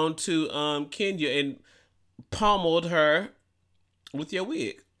down to Kenya and pummeled her with your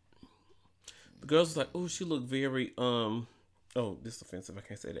wig. The girls was like, oh, she looked very, oh, this is offensive. I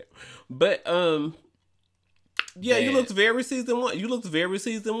can't say that. But, yeah, bad. You looked very season 1. You looked very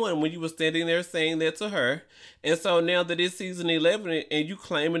season 1 when you were standing there saying that to her. And so now that it's season 11 and you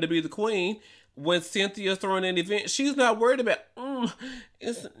claiming to be the queen, when Cynthia's throwing an event, she's not worried about,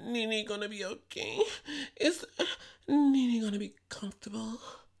 is Nene gonna be okay? Is Nene gonna be comfortable?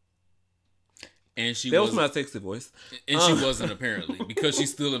 And she that was my sexy voice. And she wasn't, apparently, because she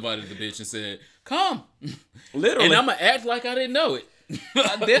still invited the bitch and said, come. Literally. And I'm going to act like I didn't know it.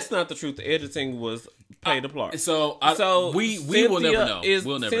 That's not the truth. The editing was played apart. So we will never know.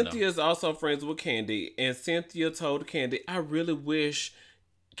 We'll never Cynthia is also friends with Kandi. And Cynthia told Kandi, I really wish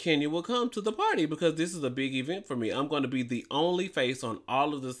Kenya will come to the party because this is a big event for me. I'm going to be the only face on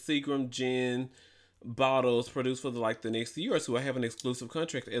all of the Seagram gin bottles produced for the next year or so. I have an exclusive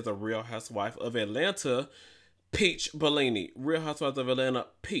contract as a Real Housewife of Atlanta, Peach Bellini. Real Housewives of Atlanta,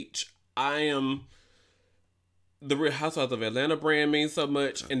 Peach. I am the Real Housewives of Atlanta brand means so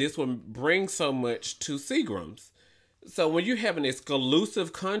much, and this will bring so much to Seagram's. So when you have an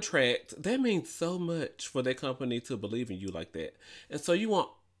exclusive contract, that means so much for that company to believe in you like that. And so you want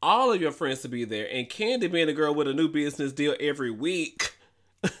all of your friends to be there. And Kandi being a girl with a new business deal every week,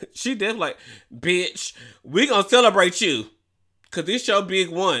 she definitely like, bitch, we gonna celebrate you. Cause this your big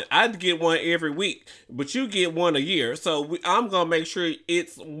one. I get one every week, but you get one a year. So I'm gonna make sure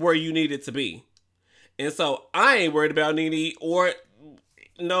it's where you need it to be. And so I ain't worried about Nene or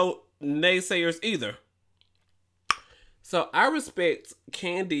no naysayers either. So I respect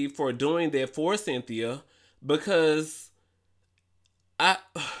Kandi for doing that for Cynthia because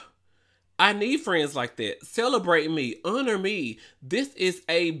I need friends like that. Celebrate me. Honor me. This is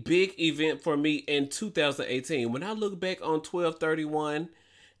a big event for me in 2018. When I look back on 12/31,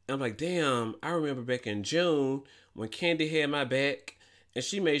 I'm like, damn, I remember back in June when Kandi had my back and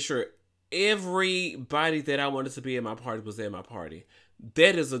she made sure everybody that I wanted to be at my party was at my party.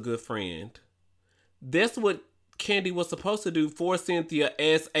 That is a good friend. That's what Kandi was supposed to do for Cynthia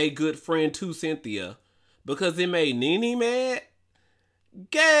as a good friend to Cynthia. Because it made Nene mad.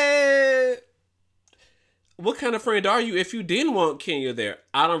 Gay. What kind of friend are you if you didn't want Kenya there?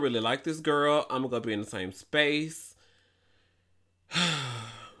 I don't really like this girl. I'm going to be in the same space.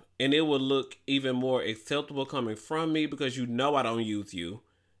 And it would look even more acceptable coming from me because you know I don't use you.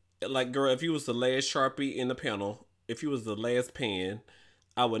 Like, girl, if you was the last Sharpie in the panel, if you was the last pen,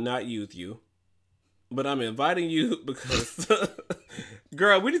 I would not use you. But I'm inviting you because,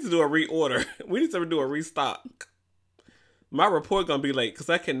 girl, we need to do a reorder. We need to do a restock. My report gonna be late because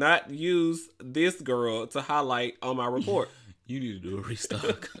I cannot use this girl to highlight on my report. You need to do a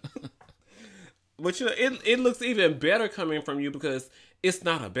restock. But you know, it looks even better coming from you because it's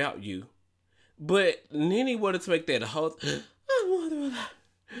not about you. But Nene wanted to make that a whole.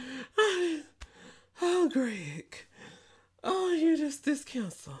 Oh, Greg. Oh, you're just this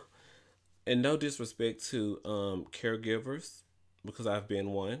cancel. And no disrespect to caregivers because I've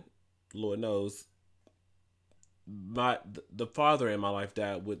been one. Lord knows. The father in my life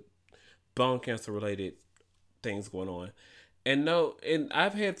died with bone cancer related things going on, and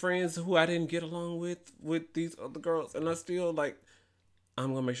I've had friends who I didn't get along with these other girls, and I still like,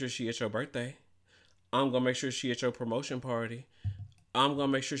 I'm gonna make sure she at your birthday, I'm gonna make sure she at your promotion party, I'm gonna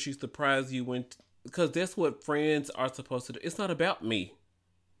make sure she surprised you because that's what friends are supposed to do. It's not about me.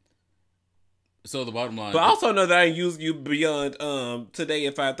 So the bottom line, but I also know that I use you beyond today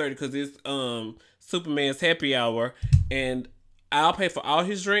at 5:30 because it's Superman's happy hour, and I'll pay for all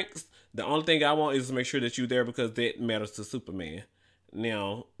his drinks. The only thing I want is to make sure that you're there because that matters to Superman.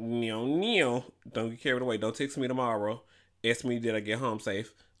 Now, don't get carried away. Don't text me tomorrow. Ask me did I get home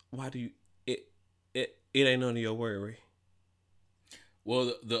safe. Why do you? It ain't none of your worry.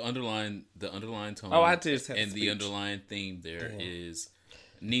 Well, the underlying tone. Oh, I just have and the underlying theme there is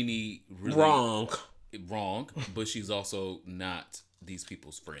Nene really wrong, but she's also not these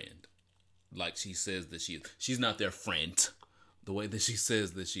people's friend. like she says that she is. She's not their friend. The way that she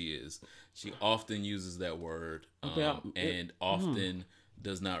says that she is. She often uses that word and often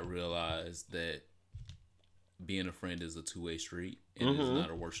does not realize that being a friend is a two-way street and is not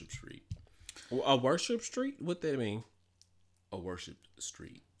a worship street. A worship street? What that mean? A worship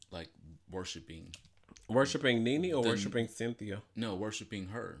street. Like worshiping. Worshiping Nene or worshiping Cynthia? No, worshiping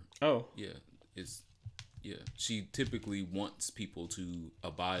her. Oh. Yeah. She typically wants people to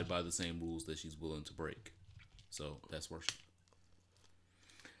abide by the same rules that she's willing to break. So that's worship.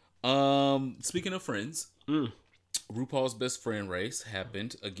 Speaking of friends, RuPaul's Best Friend race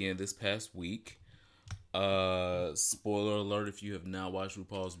happened again this past week. Spoiler alert if you have not watched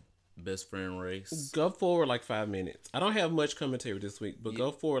RuPaul's Best Friend race. Go forward like 5 minutes. I don't have much commentary this week, but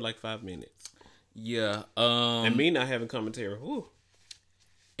go forward like 5 minutes. Yeah. And me not having commentary. Whew.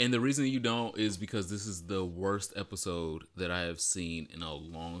 And the reason you don't is because this is the worst episode that I have seen in a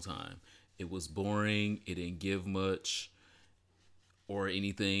long time. It was boring. It didn't give much or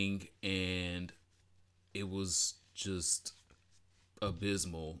anything, and it was just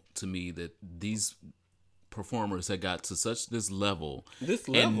abysmal to me that these performers had got to such this level,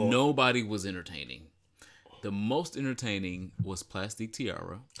 and nobody was entertaining. The most entertaining was Plastic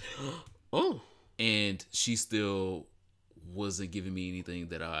Tiara. Oh. And she still wasn't giving me anything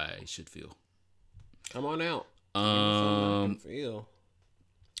that I should feel. Come on out.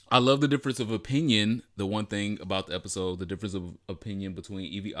 I love the difference of opinion. The one thing about the episode, the difference of opinion between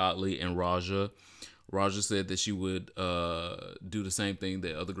Evie Oddly and Raja. Raja said that she would do the same thing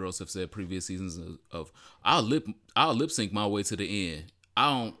that other girls have said previous seasons of I'll lip sync my way to the end.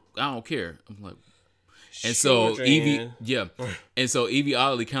 I don't care. I'm like, and so Evie, and so Evie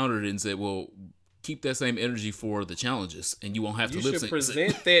Oddly countered it and said, well, keep that same energy for the challenges, and you won't have to lip sync. You should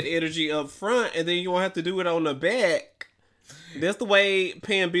present that energy up front, and then you won't have to do it on the back. That's the way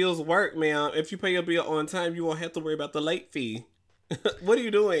paying bills work, man. If you pay your bill on time, you won't have to worry about the late fee. What are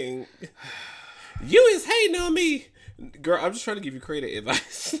you doing? You is hating on me, girl. I'm just trying to give you credit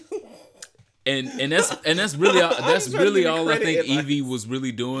advice. and that's really all I think Evie was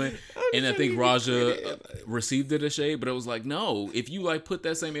really doing. And I think Raja received it a shade, but it was like, no, if you like put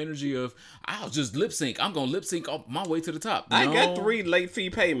that same energy of I'll just lip sync, I'm gonna lip sync my way to the top. I got 3 late fee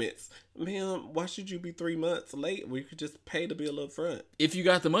payments. Man, why should you be 3 months late where you could just pay the bill up front? If you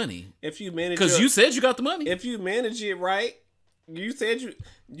got the money. If you manage, because you said you got the money. If you manage it right, you said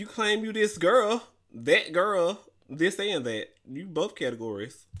you claim you this girl, that girl, this and that. You both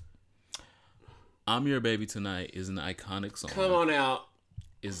categories. I'm Your Baby Tonight is an iconic song. Come on out.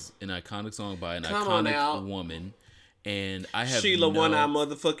 Is an iconic song by an iconic woman. And I have Sheila One-Eye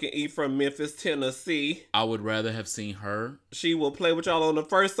motherfucking E from Memphis, Tennessee. I would rather have seen her. She will play with y'all on the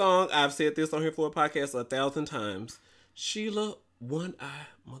first song. I've said this on here for a podcast 1,000 times. Sheila One-Eye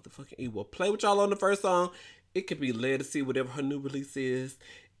motherfucking E will play with y'all on the first song. It could be Led to See whatever her new release is.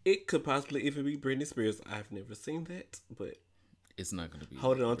 It could possibly even be Britney Spears. I've never seen that, but it's not going to be.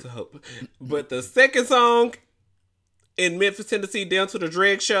 Holding on to hope. But the second song in Memphis, Tennessee, down to the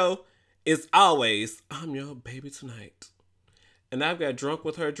drag show, is always I'm Your Baby Tonight. And I've got drunk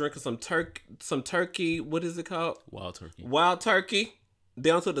with her drinking some turkey. What is it called? Wild turkey. Wild turkey.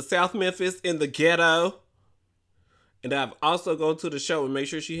 Down to the South Memphis in the ghetto. And I've also gone to the show and made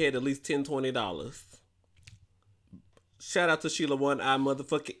sure she had at least $10, $20. Shout out to Sheila One-Eye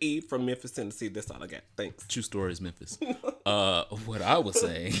motherfucking E from Memphis, Tennessee. That's all I got. Thanks. True stories, Memphis. What I was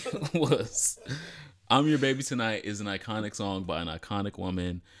saying was I'm Your Baby Tonight is an iconic song by an iconic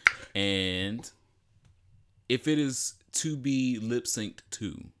woman. And if it is to be lip synced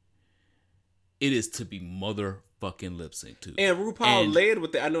to, it is to be motherfucking lip synced to. And RuPaul led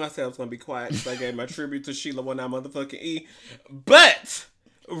with it. I know I said I was going to be quiet because I gave my tribute to Sheila One-Eye motherfucking E. But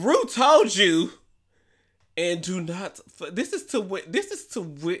Ru told you, and do not, this is to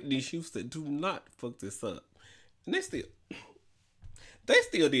Whitney Houston. Do not fuck this up. And they still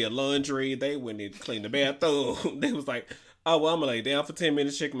did laundry. They went in to clean the bathroom. They was like, oh, well, I'm going to lay down for 10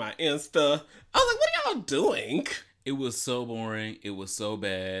 minutes, check my Insta. I was like, what are y'all doing? It was so boring. It was so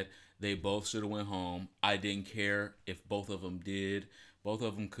bad. They both should have went home. I didn't care if both of them did. Both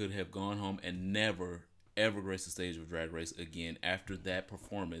of them could have gone home and never, ever graced the stage of Drag Race again after that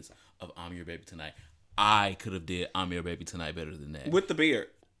performance of I'm Your Baby Tonight. I could have did I'm Your Baby Tonight better than that. With the beard.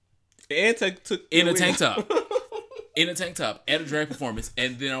 And took in a tank top. In a tank top at a drag performance,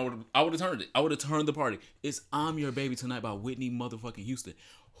 and then I would have turned it. I would have turned the party. It's I'm Your Baby Tonight by Whitney motherfucking Houston.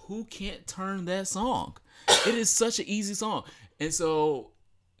 Who can't turn that song? It is such an easy song. And so,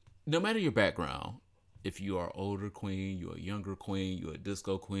 no matter your background, if you are older queen, you're a younger queen, you're a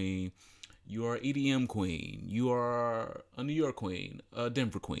disco queen, you are an EDM queen, you are a New York queen, a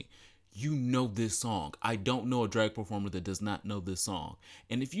Denver queen, you know this song. I don't know a drag performer that does not know this song.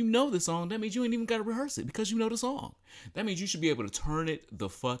 And if you know the song, that means you ain't even got to rehearse it because you know the song. That means you should be able to turn it the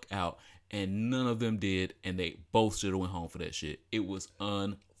fuck out. And none of them did, and they both should have went home for that shit. It was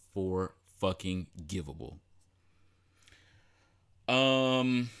unforgivable.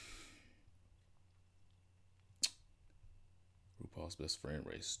 RuPaul's Best Friend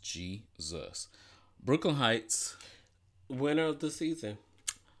race. Jesus. Brooklyn Heights. Winner of the season.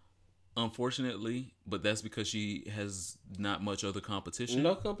 Unfortunately, but that's because she has not much other competition.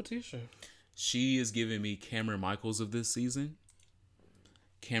 No competition. She is giving me Cameron Michaels of this season.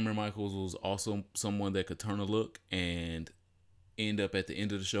 Cameron Michaels was also someone that could turn a look and end up at the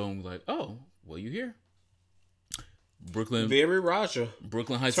end of the show and be like, oh, well, you here. Brooklyn. Very Raja.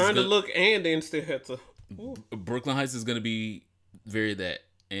 Brooklyn Heights. Turn to look and then still had to. Ooh. Brooklyn Heights is going to be very that,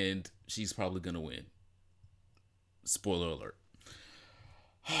 and she's probably going to win. Spoiler alert.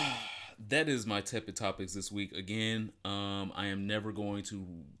 That is my tepid topics this week. Again, I am never going to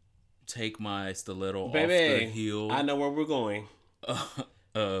take my stiletto off the heel. I know where we're going.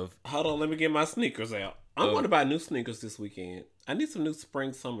 Hold on, let me get my sneakers out. I'm going to buy new sneakers this weekend. I need some new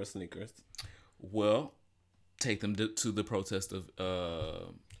spring summer sneakers. Well, take them to the protest of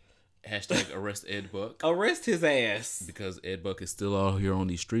hashtag arrest Ed Buck. Arrest his ass. Because Ed Buck is still out here on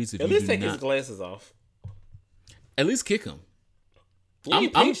these streets. At least take his glasses off. At least kick him.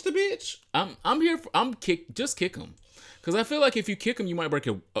 You pinch the bitch. I'm here. Just kick him, because I feel like if you kick him, you might break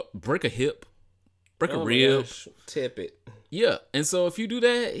a hip, break a rib, tip it. Yeah, and so if you do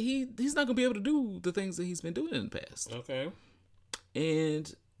that, he's not gonna be able to do the things that he's been doing in the past. Okay.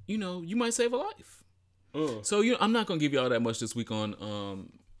 And you might save a life. So I'm not gonna give you all that much this week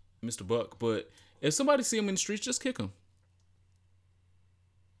on Mr. Buck, but if somebody see him in the streets, just kick him.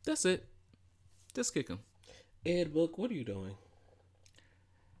 That's it. Just kick him. Ed Buck, what are you doing?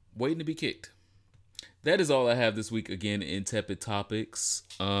 Waiting to be kicked. That is all I have this week, again, in Tepid Topics.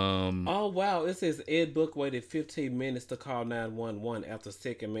 Oh, wow. It says Ed Buck waited 15 minutes to call 911 after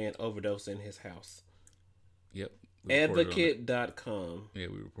second man overdose in his house. Yep. Advocate.com. Yeah,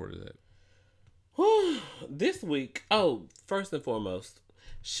 we reported that. This week, first and foremost,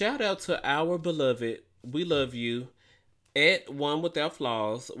 shout out to our beloved, we love you, at One Without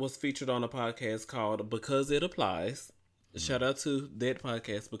Flaws, was featured on a podcast called Because It Applies. Shout out to that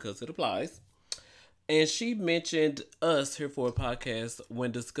podcast, Because It Applies. And she mentioned us here for a podcast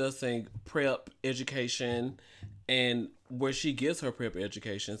when discussing prep education and where she gets her prep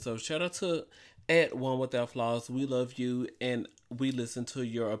education. So shout out to at One Without Flaws. We love you, and we listen to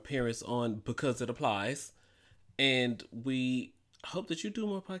your appearance on Because It Applies. And we hope that you do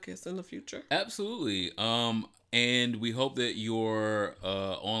more podcasts in the future. Absolutely. And we hope that your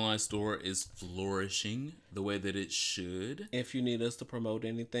online store is flourishing the way that it should. If you need us to promote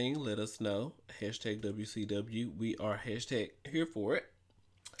anything, let us know. Hashtag WCW. We are hashtag here for it.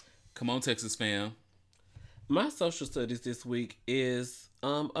 Come on, Texas fam. My social studies this week is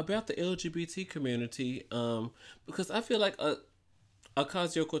about the LGBT community. Because I feel like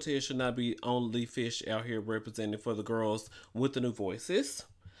Ocasio-Cortez should not be only fish out here representing for the girls with the new voices.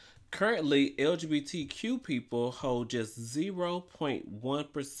 Currently, LGBTQ people hold just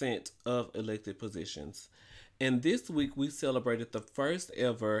 0.1% of elected positions. And this week, we celebrated the first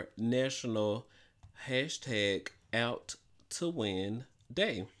ever national hashtag Out to Win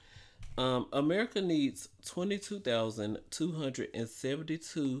Day. America needs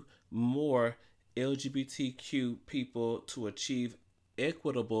 22,272 more LGBTQ people to achieve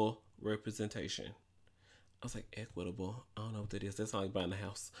equitable representation. I was like, equitable? I don't know what that is. That's not like buying a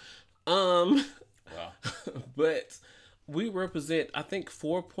house. Wow. But we represent, I think,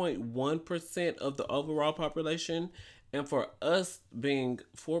 4.1% of the overall population. And for us being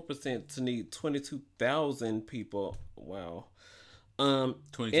 4% to need 22,000 people, wow.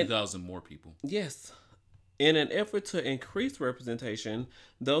 22,000 more people. Yes. In an effort to increase representation,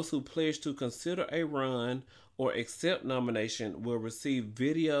 those who pledge to consider a run or accept nomination will receive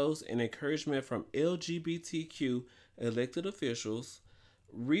videos and encouragement from LGBTQ elected officials,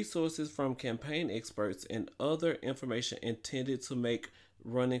 resources from campaign experts, and other information intended to make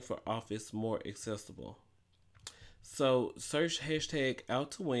running for office more accessible. So search hashtag Out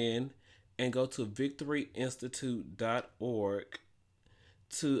to Win and go to victoryinstitute.org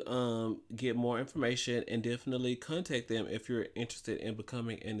to get more information, and definitely contact them if you're interested in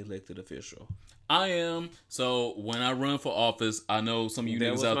becoming an elected official. I am. So when I run for office, I know some of you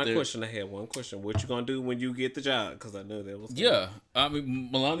niggas out there. That was my question. I had one question. What you gonna do when you get the job? Because I know that was. Yeah, I mean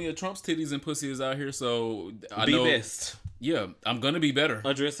Melania Trump's titties and pussy is out here, so I know. Be best. Yeah, I'm gonna be better.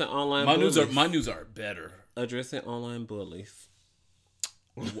 Addressing online. My news are better. Addressing online bullies.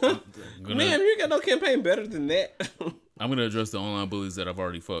 Man, you got no campaign better than that. I'm gonna address the online bullies that I've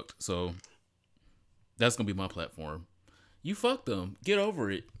already fucked. So that's gonna be my platform. You fucked them. Get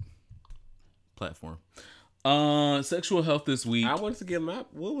over it. Platform. Sexual health this week. I wanted to get my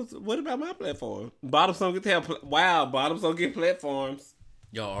what about my platform? Bottoms don't get to have bottoms don't get platforms.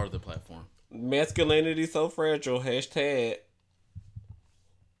 Y'all are the platform. Masculinity so fragile. Hashtag.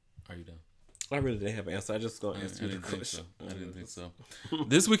 Are you done? I really didn't have an answer. I just gonna answer the I question. didn't think so.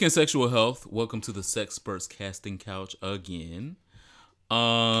 This week in sexual health, welcome to the Sexperts Casting Couch again.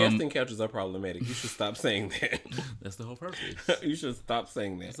 Casting couches are problematic. You should stop saying that. That's the whole purpose. You should stop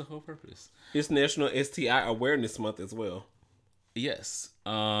saying that. That's the whole purpose. It's National STI Awareness Month as well. Yes.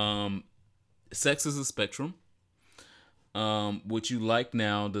 Sex is a spectrum. What you like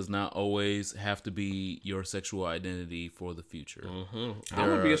now does not always have to be your sexual identity for the future. I'm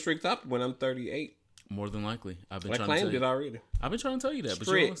gonna be a strict top when I'm 38. More than likely, I've been I trying to tell claimed you. it already. I've been trying to tell you that, but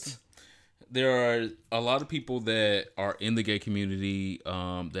you don't Strict. listen. There are a lot of people that are in the gay community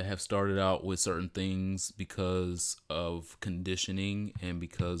that have started out with certain things because of conditioning and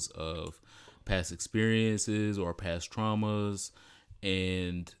because of past experiences or past traumas,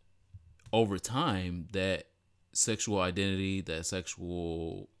 and over time that sexual identity, that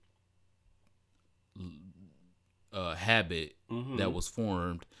sexual habit that was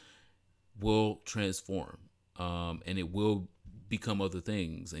formed will transform, and it will become other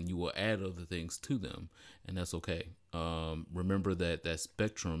things, and you will add other things to them, and that's okay. Remember that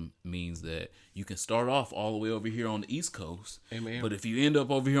spectrum means that you can start off all the way over here on the East Coast, Amen. but if you end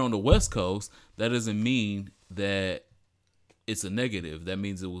up over here on the West Coast, that doesn't mean that it's a negative. That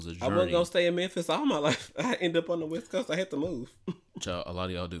means it was a I journey. wasn't gonna stay in Memphis all my life. I end up on the West Coast. I had to move. Child, a lot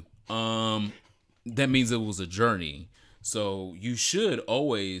of y'all do. That means it was a journey. So you should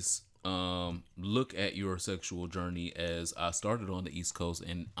always look at your sexual journey as I started on the East Coast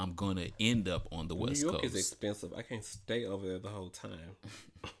and I'm gonna end up on the West New York Coast. is expensive. I can't stay over there the whole time.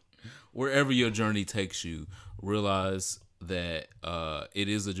 Wherever your journey takes you, realize that it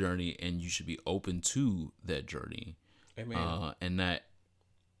is a journey and you should be open to that journey. Amen. And that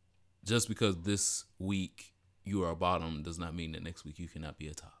just because this week you are a bottom does not mean that next week you cannot be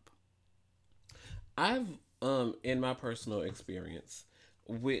a top. I've in my personal experience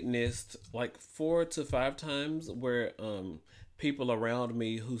witnessed like 4 to 5 times where people around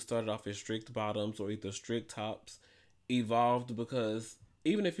me who started off as strict bottoms or either strict tops evolved, because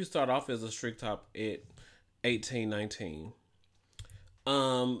even if you start off as a strict top at 18, 19,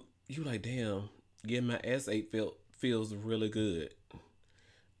 you like, damn, getting my ass ate feels really good.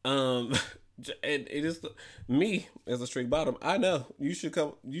 And it is me as a strict bottom. I know you should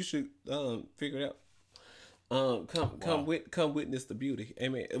figure it out. Come witness the beauty.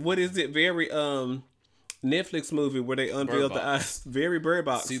 Amen. What is it? Very Netflix movie where they unveiled the eyes. Very Bird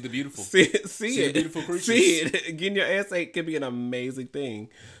Box. See the beautiful. See it. the beautiful creatures. See it. Getting your ass ate can be an amazing thing.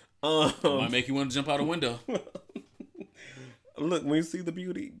 It might make you want to jump out a window. Look, when you see the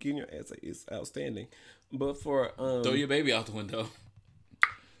beauty, getting your ass ate is outstanding. But for throw your baby out the window.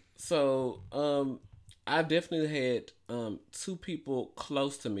 So I definitely had 2 people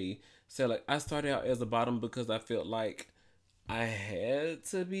close to me say, like, I started out as a bottom because I felt like I had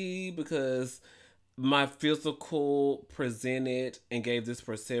to be, because my physical presented and gave this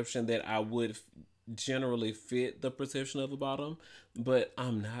perception that I would generally fit the perception of a bottom, but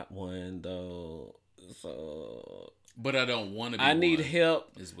I'm not one though. So, but I don't want to be. I need one,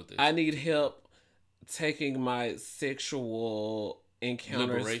 help. Is what this. I need help taking my sexual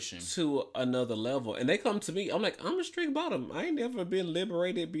encounters Liberation to another level, and they come to me. I'm like, I'm a strict bottom. I ain't never been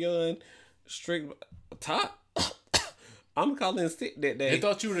liberated beyond strict top. I'm calling sick that day. They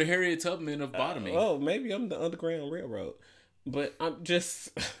thought you were the Harriet Tubman of bottoming. Oh, maybe I'm the Underground Railroad, but I'm just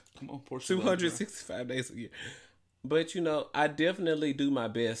Come on, 265 days a year. But I definitely do my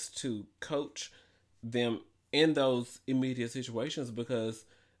best to coach them in those immediate situations, because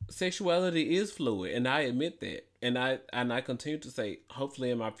sexuality is fluid, and I admit that, and I continue to say,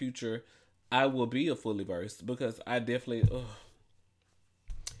 hopefully in my future I will be a fully versed, because I definitely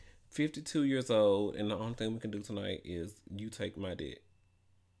 52 years old, and the only thing we can do tonight is you take my dick.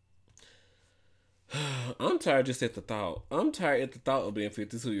 I'm tired just at the thought. I'm tired at the thought of being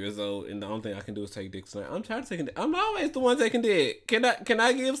 52 years old, and the only thing I can do is take dick tonight. I'm tired of taking dick. I'm always the one taking dick. Can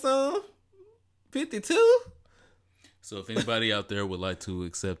I give some? 52? So if anybody out there would like to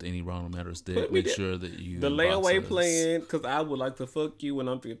accept any Ronald Matters dick, make sure that you the inbox layaway us. plan, because I would like to fuck you when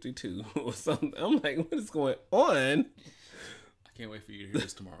I'm 52 or something. I'm like, what is going on? I can't wait for you to hear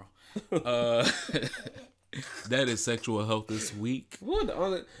this tomorrow. That is sexual health this week. What the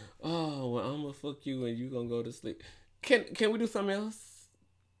other? Oh, well, I'm gonna fuck you and you gonna go to sleep. Can we do something else?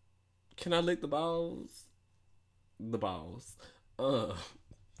 Can I lick the balls? The balls.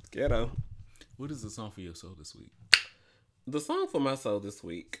 Ghetto. What is the song for your soul this week? The song for my soul this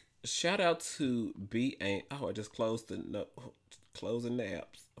week. Shout out to B. Oh, I just closing the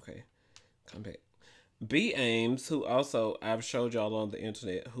apps. Okay, come back. B. Ames, who also I've showed y'all on the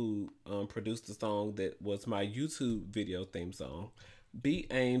internet, who produced the song that was my YouTube video theme song. B.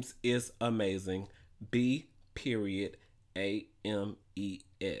 Ames is amazing. B. Period.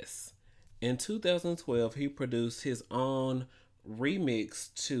 AMES. In 2012, he produced his own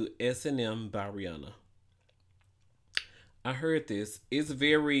remix to S&M by Rihanna. I heard this. It's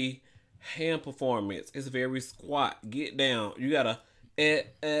very hand performance. It's very squat. Get down. You gotta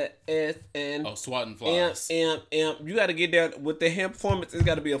Swat and flies. You gotta get down with the hand performance. It's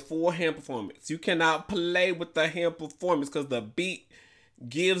gotta be a full hand performance. You cannot play with the hand performance because the beat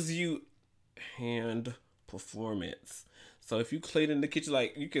gives you hand performance. So if you clean in the kitchen,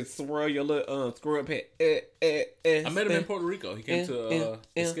 like you can swirl your little scrub pad. I met him in Puerto Rico. He came to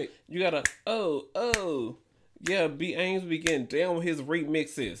Escape. You gotta yeah. B. Ames be getting down with his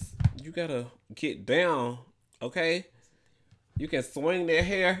remixes. You gotta get down, okay? You can swing that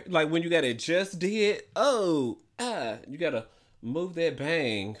hair like when you got it just did. You gotta move that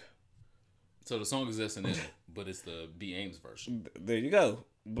bang. So the song is S&M, but it's the B. Ames version. There you go.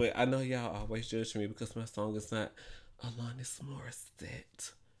 But I know y'all always judge me because my song is not Alanis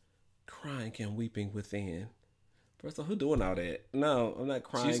Morissette. Crying and weeping within. First of all, who doing all that? No, I'm not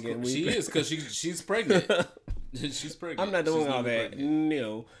crying and weeping. She is because she's pregnant. She's pregnant. I'm not doing all that.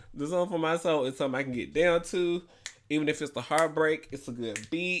 No. The song for my soul is something I can get down to. Even if it's the heartbreak, it's a good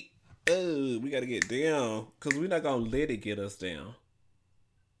beat. We got to get down. Because we're not going to let it get us down.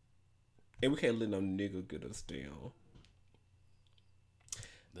 And we can't let no nigga get us down.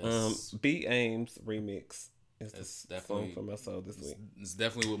 B. Ames remix is the song for my soul this week. It's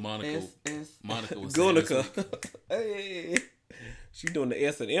definitely with Monica. Monica was Gunica. Hey. She doing the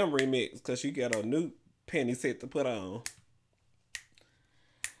S&M remix because she got a new penny set to put on.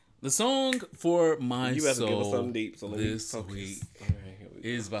 The song for my you have soul to give us something deep, so this week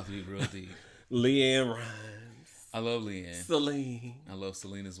is about to be real deep. LeAnn Rimes. I love LeAnn. Celine. I love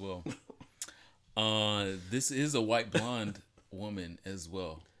Celine as well. This is a white blonde woman as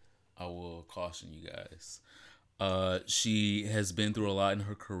well. I will caution you guys. She has been through a lot in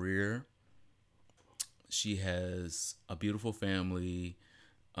her career. She has a beautiful family,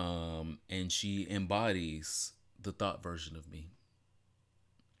 and she embodies the thought version of me.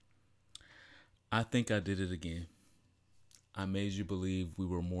 I think I did it again. I made you believe we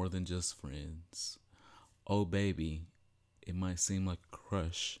were more than just friends. Oh, baby, it might seem like a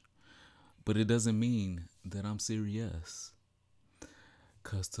crush, but it doesn't mean that I'm serious.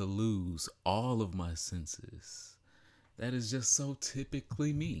 'Cause to lose all of my senses, that is just so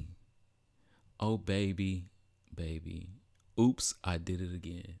typically me. Oh, baby, baby, oops, I did it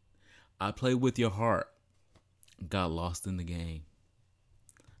again. I played with your heart, got lost in the game.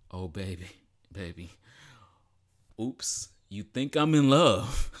 Oh, baby, baby, oops, you think I'm in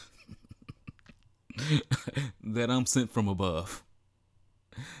love. That I'm sent from above.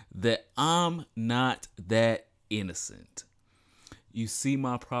 That I'm not that innocent. You see,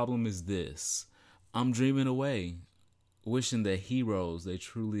 my problem is this. I'm dreaming away, wishing that heroes, they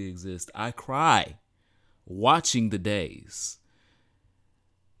truly exist. I cry, watching the days.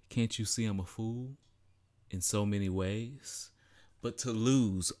 Can't you see I'm a fool in so many ways? But to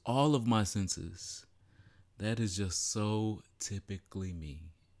lose all of my senses, that is just so typically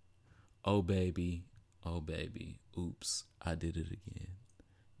me. Oh, baby, oops, I did it again.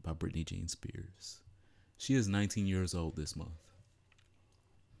 By Britney Jean Spears. She is 19 years old this month.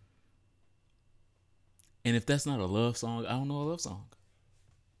 And if that's not a love song, I don't know a love song.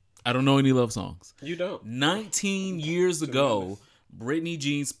 I don't know any love songs. You don't. 19 years ago, Britney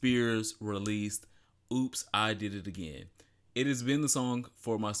Jean Spears released Oops, I Did It Again. It has been the song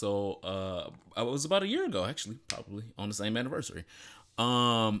for my soul. It was about a year ago, actually, probably on the same anniversary.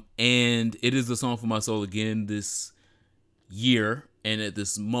 And it is the song for my soul again this year and at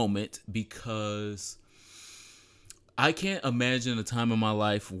this moment because I can't imagine a time in my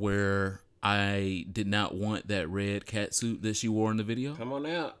life where I did not want that red cat suit that she wore in the video. Come on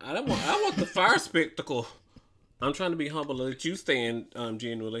now. I want the fire spectacle. I'm trying to be humble to let you stand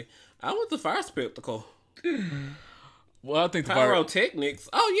genuinely. I want the fire spectacle. Well, I think the pyrotechnics.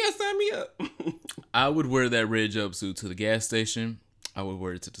 Oh yeah, sign me up. I would wear that red jumpsuit to the gas station. I would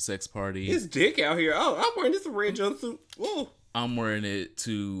wear it to the sex party. His dick out here. Oh, I'm wearing this red jumpsuit. Whoa. I'm wearing it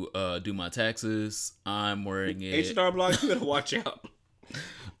to do my taxes. I'm wearing it. H&R Block, you better watch out.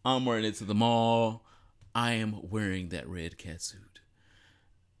 I'm wearing it to the mall. I am wearing that red catsuit.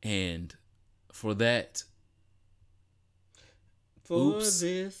 And for that, For oops.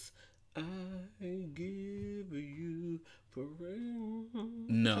 this, I give you praise.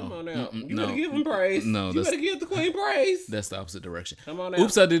 No. Come on now. You no. better give him praise. No, you better give the queen praise. That's the opposite direction. Come on now.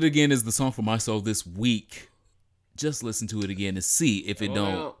 Oops, I Did It Again is the song for my soul this week. Just listen to it again and see if it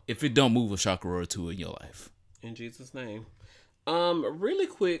don't move a chakra or two in your life. In Jesus' name. Really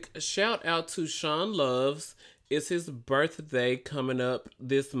quick, shout out to Sean Loves. It's his birthday coming up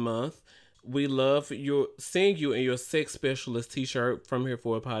this month. We love seeing you in your sex specialist t-shirt from Here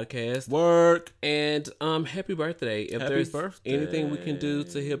for a Podcast. Work. And happy birthday. If Happy there's birthday. anything we can do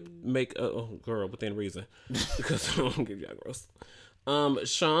to help make girl within reason. Because I don't give y'all gross.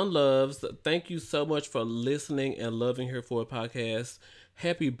 Sean Loves, thank you so much for listening and loving Here for a Podcast.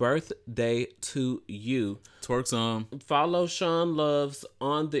 Happy birthday to you. Twerk some. Follow Sean Loves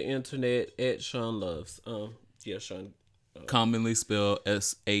on the internet at Sean Loves. Sean. Commonly spelled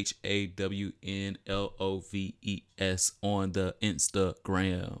SHAWNLOVES on the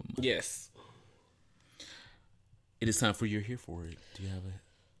Instagram. Yes. It is time for your Here For It. Do you have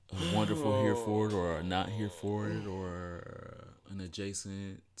a wonderful Here For It or a not Here For It or an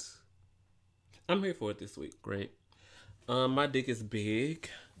adjacent? I'm here for it this week. Great. My dick is big.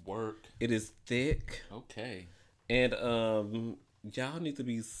 Work. It is thick. Okay. And y'all need to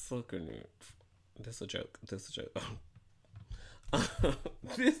be sucking it. That's a joke.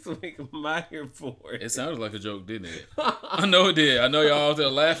 This week, my Here For It. It sounded like a joke, didn't it? I know it did. I know y'all out there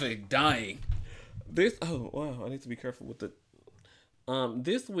laughing, dying. I need to be careful with it.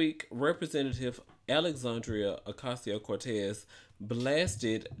 This week, Representative Alexandria Ocasio-Cortez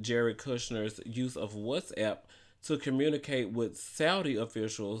blasted Jared Kushner's use of WhatsApp to communicate with Saudi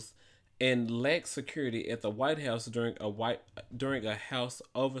officials and lack security at the White House during a House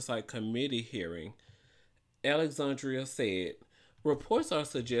Oversight Committee hearing. Alexandria said, "Reports are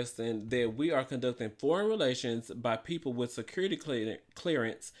suggesting that we are conducting foreign relations by people with security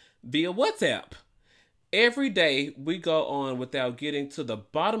clearance via WhatsApp. Every day we go on without getting to the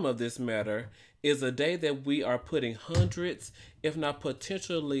bottom of this matter is a day that we are putting hundreds, if not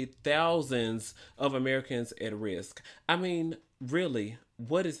potentially thousands, of Americans at risk." I mean, really,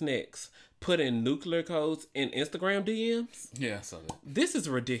 what is next? Putting nuclear codes in Instagram DMs? Yeah, I saw that. This is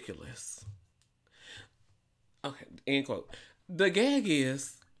ridiculous. Okay, end quote. The gag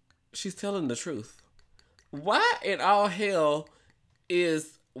is, she's telling the truth. Why in all hell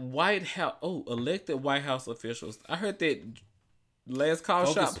is elected White House officials? I heard that last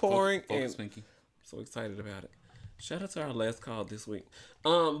call shot pouring, focus, and Pinky. I'm so excited about it. Shout out to our last call this week.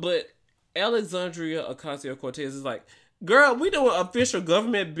 But Alexandria Ocasio-Cortez is like, girl, we doing official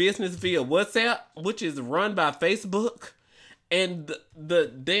government business via WhatsApp, which is run by Facebook. And the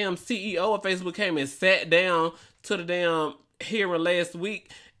damn CEO of Facebook came and sat down to the damn hearing last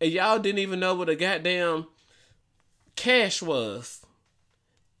week, and y'all didn't even know what a goddamn cache was.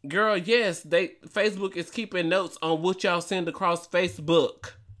 Girl, yes, Facebook is keeping notes on what y'all send across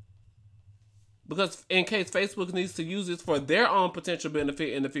Facebook. Because in case Facebook needs to use this for their own potential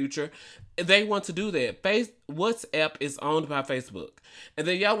benefit in the future, they want to do that. WhatsApp is owned by Facebook. And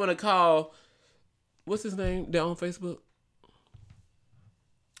then y'all want to call, what's his name? They're on Facebook?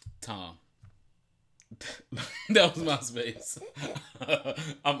 Tom. That was MySpace.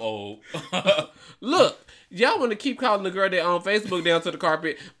 I'm old. Look, y'all want to keep calling the girl that on Facebook down to the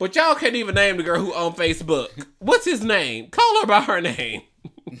carpet, but y'all can't even name the girl who on Facebook. What's his name? Call her by her name.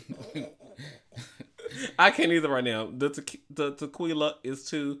 I can't either right now. The tequila is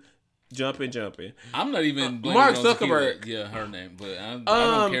too jumping. I'm not even Mark Zuckerberg. Yeah, her name, but I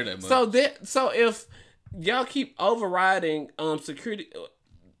don't care that much. So if y'all keep overriding security,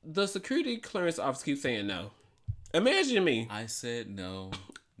 the security clearance office keeps saying no. Imagine me. I said no.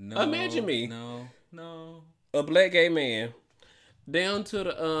 No. Imagine me. No. A black gay man down to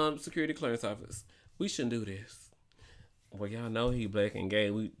the security clearance office. We shouldn't do this. Well, y'all know he black and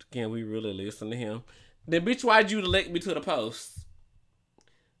gay. Can we really listen to him? Then, bitch, why'd you elect me to the post?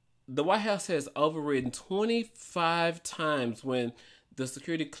 The White House has overridden 25 times when the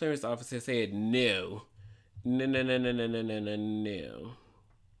security clearance office has said no. No.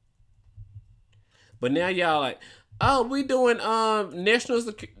 But now y'all like, oh, we doing national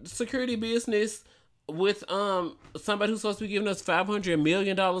security business with somebody who's supposed to be giving us $500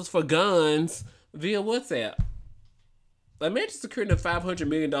 million for guns via WhatsApp. Imagine securing a $500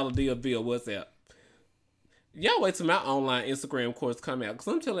 million deal via WhatsApp. Y'all wait till my online Instagram course come out, because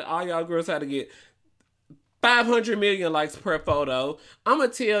I'm telling all y'all girls how to get 500 million likes per photo. I'm going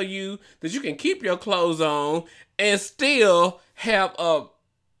to tell you that you can keep your clothes on and still have a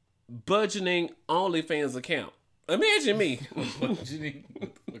budgeting OnlyFans account. Imagine me. Budgeting.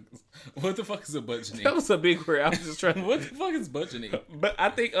 What the fuck is a budgeting? That was a big word. I was just trying. What the fuck is budgeting? But I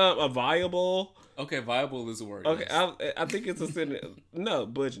think a viable. Okay, viable is a word. Okay, yes. I think it's a sentence. No,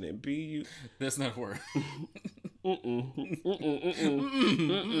 budgeting. B-U. That's not a word.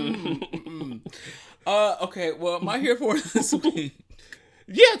 Okay, well, my here for this week.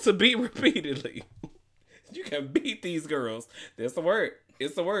 Yeah, to beat repeatedly. You can beat these girls. That's the word.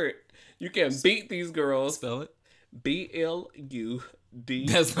 It's a word. You can beat these girls. Spell it. That's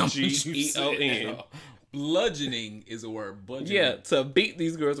not what you BLUDGEON. said. Bludgeoning is a word. Bludgeoning. Yeah, to beat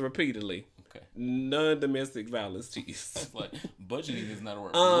these girls repeatedly. Okay. Non-domestic violence tease. Like, budgeting is not a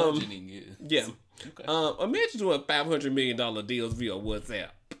word. Bludgeoning is. Yeah. Okay. Imagine doing $500 million deals via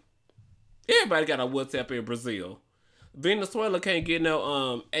WhatsApp. Everybody got a WhatsApp in Brazil. Venezuela can't get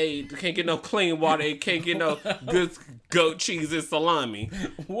no aid, can't get no clean water, it can't get no good goat cheese and salami.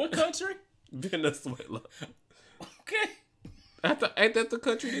 What country? Venezuela. Okay. Ain't that the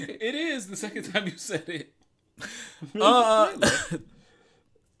country? It is the second time you said it.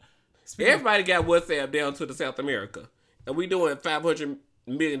 Everybody got WhatsApp down to the South America. And we doing $500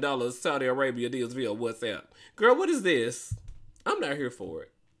 million Saudi Arabia deals via WhatsApp. Girl, what is this? I'm not here for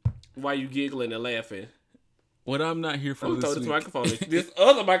it. Why you giggling and laughing? What I'm not here for I'm this throwing week. this microphone. This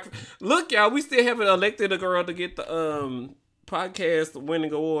other microphone. Look, y'all, we still haven't elected a girl to get the podcast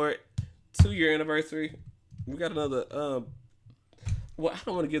winning award 2-year anniversary. We got another. Well, I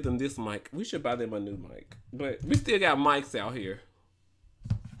don't want to give them this mic. We should buy them a new mic, but we still got mics out here.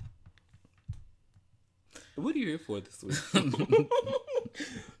 What are you here for this week?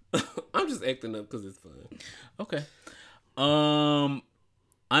 I'm just acting up because it's fun. Okay.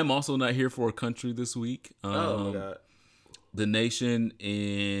 I'm also not here for a country this week. Oh my god. The nation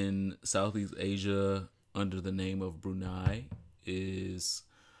in Southeast Asia under the name of Brunei is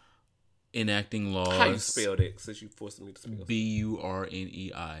enacting laws. How you spelled it? Since you forced me to spell it.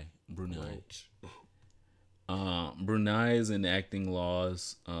 Brunei. Brunei. Brunei is enacting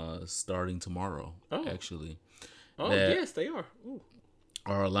laws starting tomorrow. Actually. Oh yes, they are. Ooh.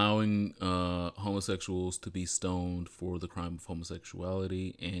 Are allowing homosexuals to be stoned for the crime of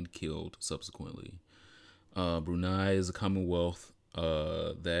homosexuality and killed subsequently. Brunei is a commonwealth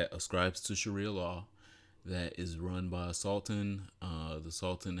that ascribes to Sharia law that is run by a sultan. The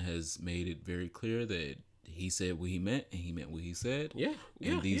sultan has made it very clear that he said what he meant and he meant what he said. Yeah.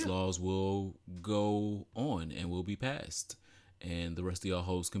 And these laws will go on and will be passed. And the rest of y'all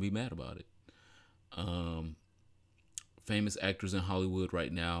hoes can be mad about it. Famous actors in Hollywood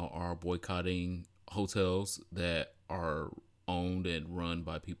right now are boycotting hotels that are owned and run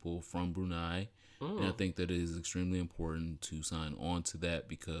by people from Brunei. And I think that it is extremely important to sign on to that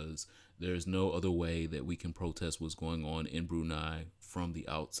because there's no other way that we can protest what's going on in Brunei from the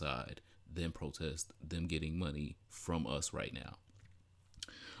outside than protest them getting money from us right now.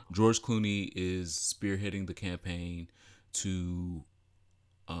 George Clooney is spearheading the campaign to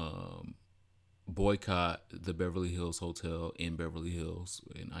boycott the Beverly Hills Hotel in Beverly Hills,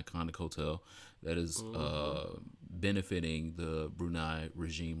 an iconic hotel that is benefiting the Brunei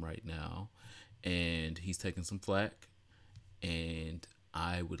regime right now. And he's taking some flack. And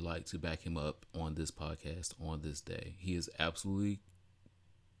I would like to back him up on this podcast on this day. He is absolutely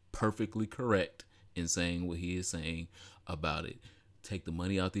perfectly correct in saying what he is saying about it. Take the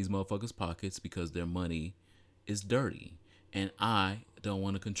money out these motherfuckers' pockets because their money is dirty. And I don't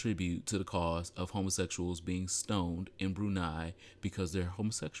want to contribute to the cause of homosexuals being stoned in Brunei because they're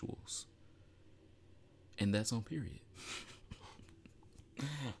homosexuals. And that's on period.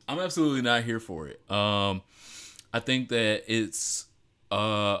 I'm absolutely not here for it. I think that it's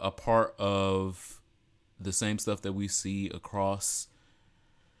a part of the same stuff that we see across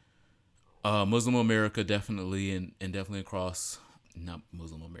Muslim America, definitely, and definitely across, not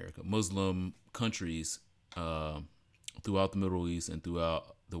Muslim America, Muslim countries throughout the Middle East and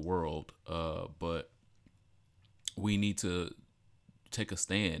throughout the world. But we need to take a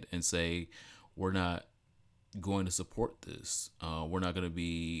stand and say we're not going to support this. We're not going to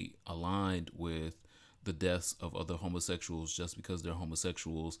be aligned with the deaths of other homosexuals just because they're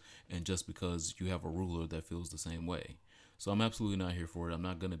homosexuals and just because you have a ruler that feels the same way. So I'm absolutely not here for it. I'm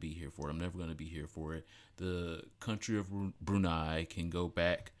not going to be here for it. I'm never going to be here for it. The country of Brunei can go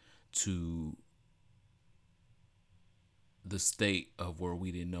back to the state of where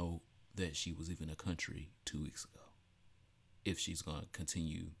we didn't know that she was even a country 2 weeks ago, if she's going to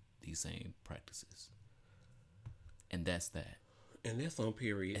continue these same practices. And that's that. And that's on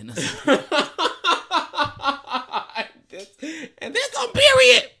period. And that's on period. and that's on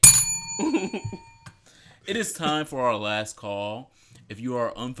period. It is time for our last call. If you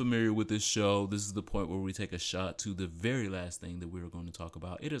are unfamiliar with this show, this is the point where we take a shot to the very last thing that we're going to talk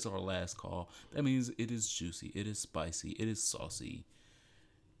about. It is our last call. That means it is juicy. It is spicy. It is saucy.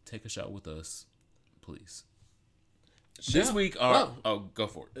 Take a shot with us, please. This week, go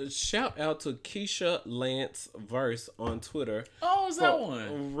for it. Shout out to Keisha Lance Verse on Twitter. Oh, is that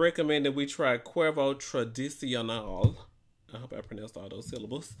one? Recommended we try Cuervo Tradicional. I hope I pronounced all those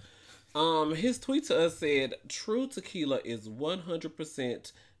syllables. His tweet to us said, "True tequila is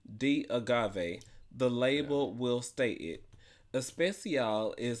 100% de agave. The label will state it.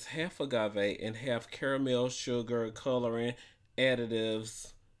 Especial is half agave and half caramel, sugar, coloring,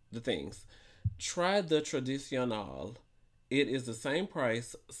 additives, the things. Try the Tradicional. It is the same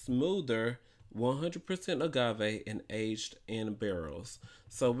price, smoother, 100% agave, and aged in barrels."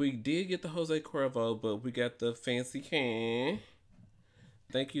 So we did get the Jose Cuervo, but we got the fancy can.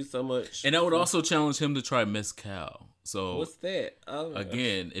 Thank you so much. And I would also challenge him to try mezcal. So what's that?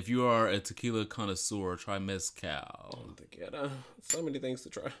 Again, if you are a tequila connoisseur, try mezcal. Together. So many things to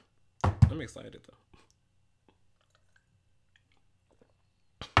try. I'm excited though.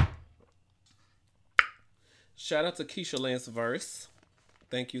 Shout out to Keisha Lance Verse.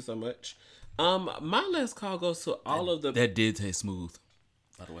 Thank you so much. My last call goes to all of the. That did taste smooth,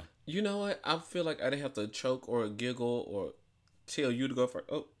 by the way. You know what? I feel like I didn't have to choke or giggle or tell you to go first.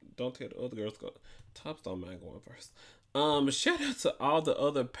 Oh, don't tell the other girls to go. Tops don't mind going first. Shout out to all the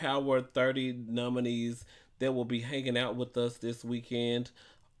other Power 30 nominees that will be hanging out with us this weekend.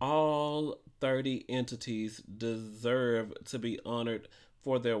 All 30 entities deserve to be honored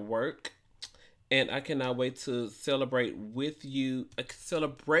for their work. And I cannot wait to celebrate you with you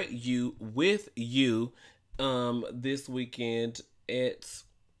this weekend at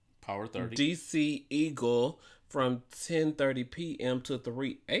Power 30 DC Eagle from 10:30 p.m. to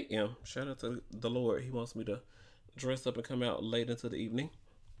 3 a.m. Shout out to the Lord. He wants me to dress up and come out late into the evening.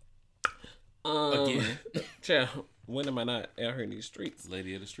 Again. Child, when am I not out here in these streets?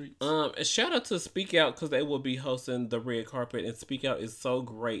 Lady of the streets. And shout out to Speak Out because they will be hosting the red carpet, and Speak Out is so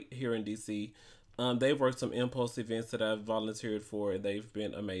great here in DC. They've worked some Impulse events that I've volunteered for, and they've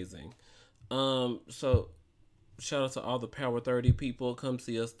been amazing. So shout out to all the Power 30 people. Come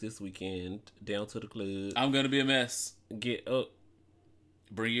see us this weekend down to the club. I'm gonna be a mess. Get up.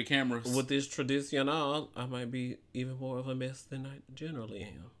 Bring your cameras. With this Tradicional, I might be even more of a mess than I generally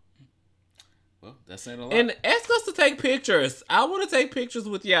am. Well, that's saying a lot. And ask us to take pictures. I want to take pictures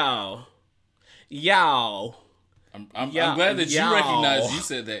with y'all. I'm glad that you recognize you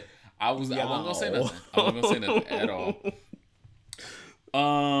said that. I wasn't gonna say nothing. I wasn't gonna say nothing at all.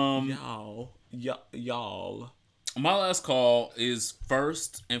 Y'all. My last call is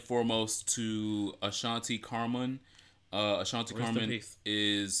first and foremost to Ashanti Carmon. Ashanti Carmon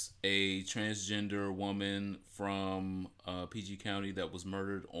is a transgender woman from PG County that was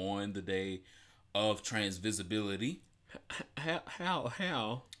murdered on the day of trans visibility.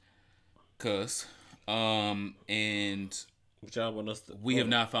 How? Cause, and we have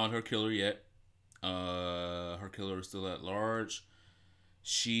not found her killer yet. Her killer is still at large.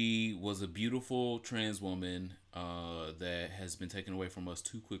 She was a beautiful trans woman that has been taken away from us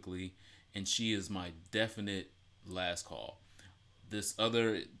too quickly, and she is my definite last call. This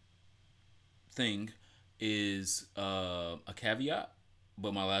other thing is a caveat,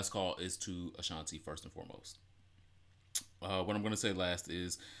 but my last call is to Ashanti first and foremost. What I'm going to say last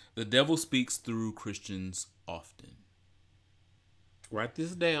is the devil speaks through Christians often. Write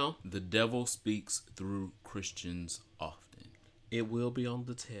this down. The devil speaks through Christians often. It will be on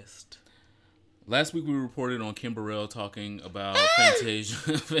the test. Last week we reported on Kim Burrell talking about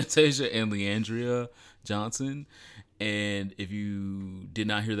Fantasia and Leandria Johnson. And if you did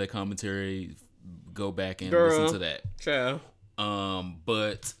not hear that commentary, go back and listen to that. Ciao.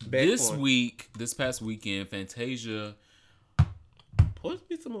 But this past weekend, Fantasia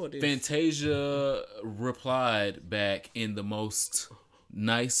replied back in the most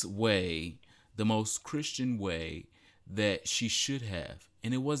nice way, the most Christian way that she should have.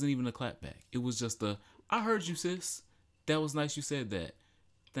 And it wasn't even a clapback. It was just I heard you, sis. That was nice you said that.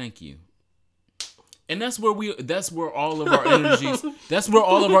 Thank you. And that's where all of our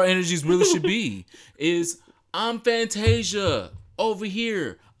energies really should be. Is I'm Fantasia over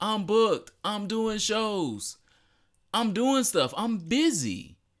here. I'm booked. I'm doing shows. I'm doing stuff. I'm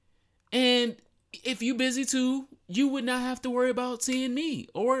busy. And if you busy too, you would not have to worry about seeing me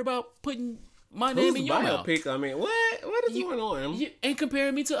or worry about putting my name in your mouth. I mean, what is going on? And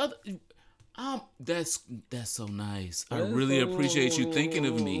comparing me to other. That's so nice. I really appreciate you thinking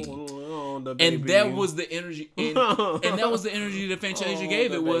of me. And that was the energy, and that was the energy that Fantasia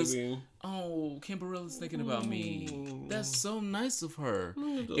gave. It was, oh, Kim Burrell is thinking about me. That's so nice of her.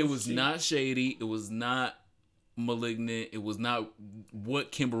 Oh, It was not shady. It was not malignant. It was not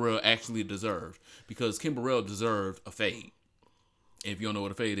what Kim Burrell actually deserved, because Kim Burrell deserved a fade. If you don't know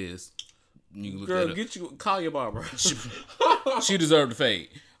what a fade is, you can look that up. Call your barber. She deserved a fade.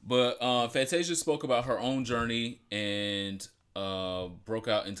 But Fantasia spoke about her own journey and broke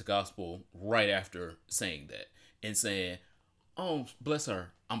out into gospel right after saying that and saying, "Oh, bless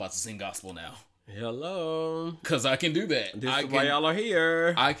her, I'm about to sing gospel now." Hello. Because I can do that. This is why y'all are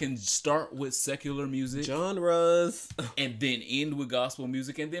here. I can start with secular music. Genres. And then end with gospel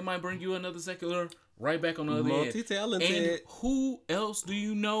music. And then might bring you another secular right back on the other end. Multi-talented. And who else do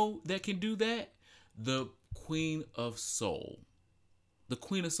you know that can do that? The Queen of Soul. The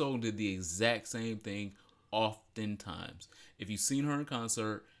Queen of Soul did the exact same thing oftentimes. If you've seen her in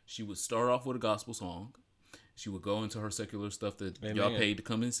concert, she would start off with a gospel song. She would go into her secular stuff that y'all paid to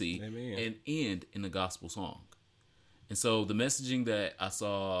come and see. Amen. And end in a gospel song. And so the messaging that I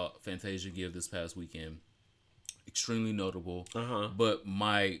saw Fantasia give this past weekend, extremely notable. But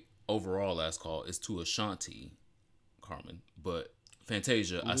my overall last call is to Ashanti, Carmen. But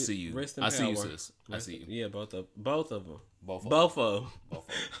Fantasia, I see you. Rest in I see you, power. sis. I see you. Yeah, both of them. Both of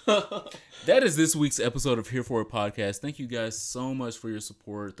them. That is this week's episode of Here For It Podcast. Thank you guys so much for your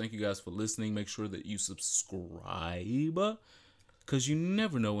support. Thank you guys for listening. Make sure that you subscribe, because you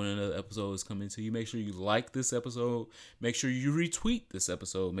never know when another episode is coming to you. Make sure you like this episode. Make sure you retweet this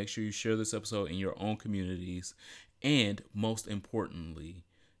episode. Make sure you share this episode in your own communities. And most importantly,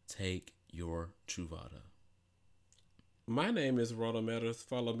 take your Truvada. My name is Ronald Matters.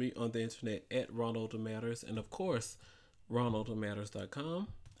 Follow me on the internet at Ronald Matters. And of course, RonaldMatters.com.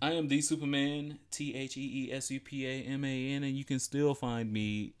 I am the Superman, TheeSupaman, and you can still find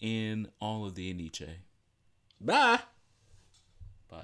me in all of the Nietzsche. Bye.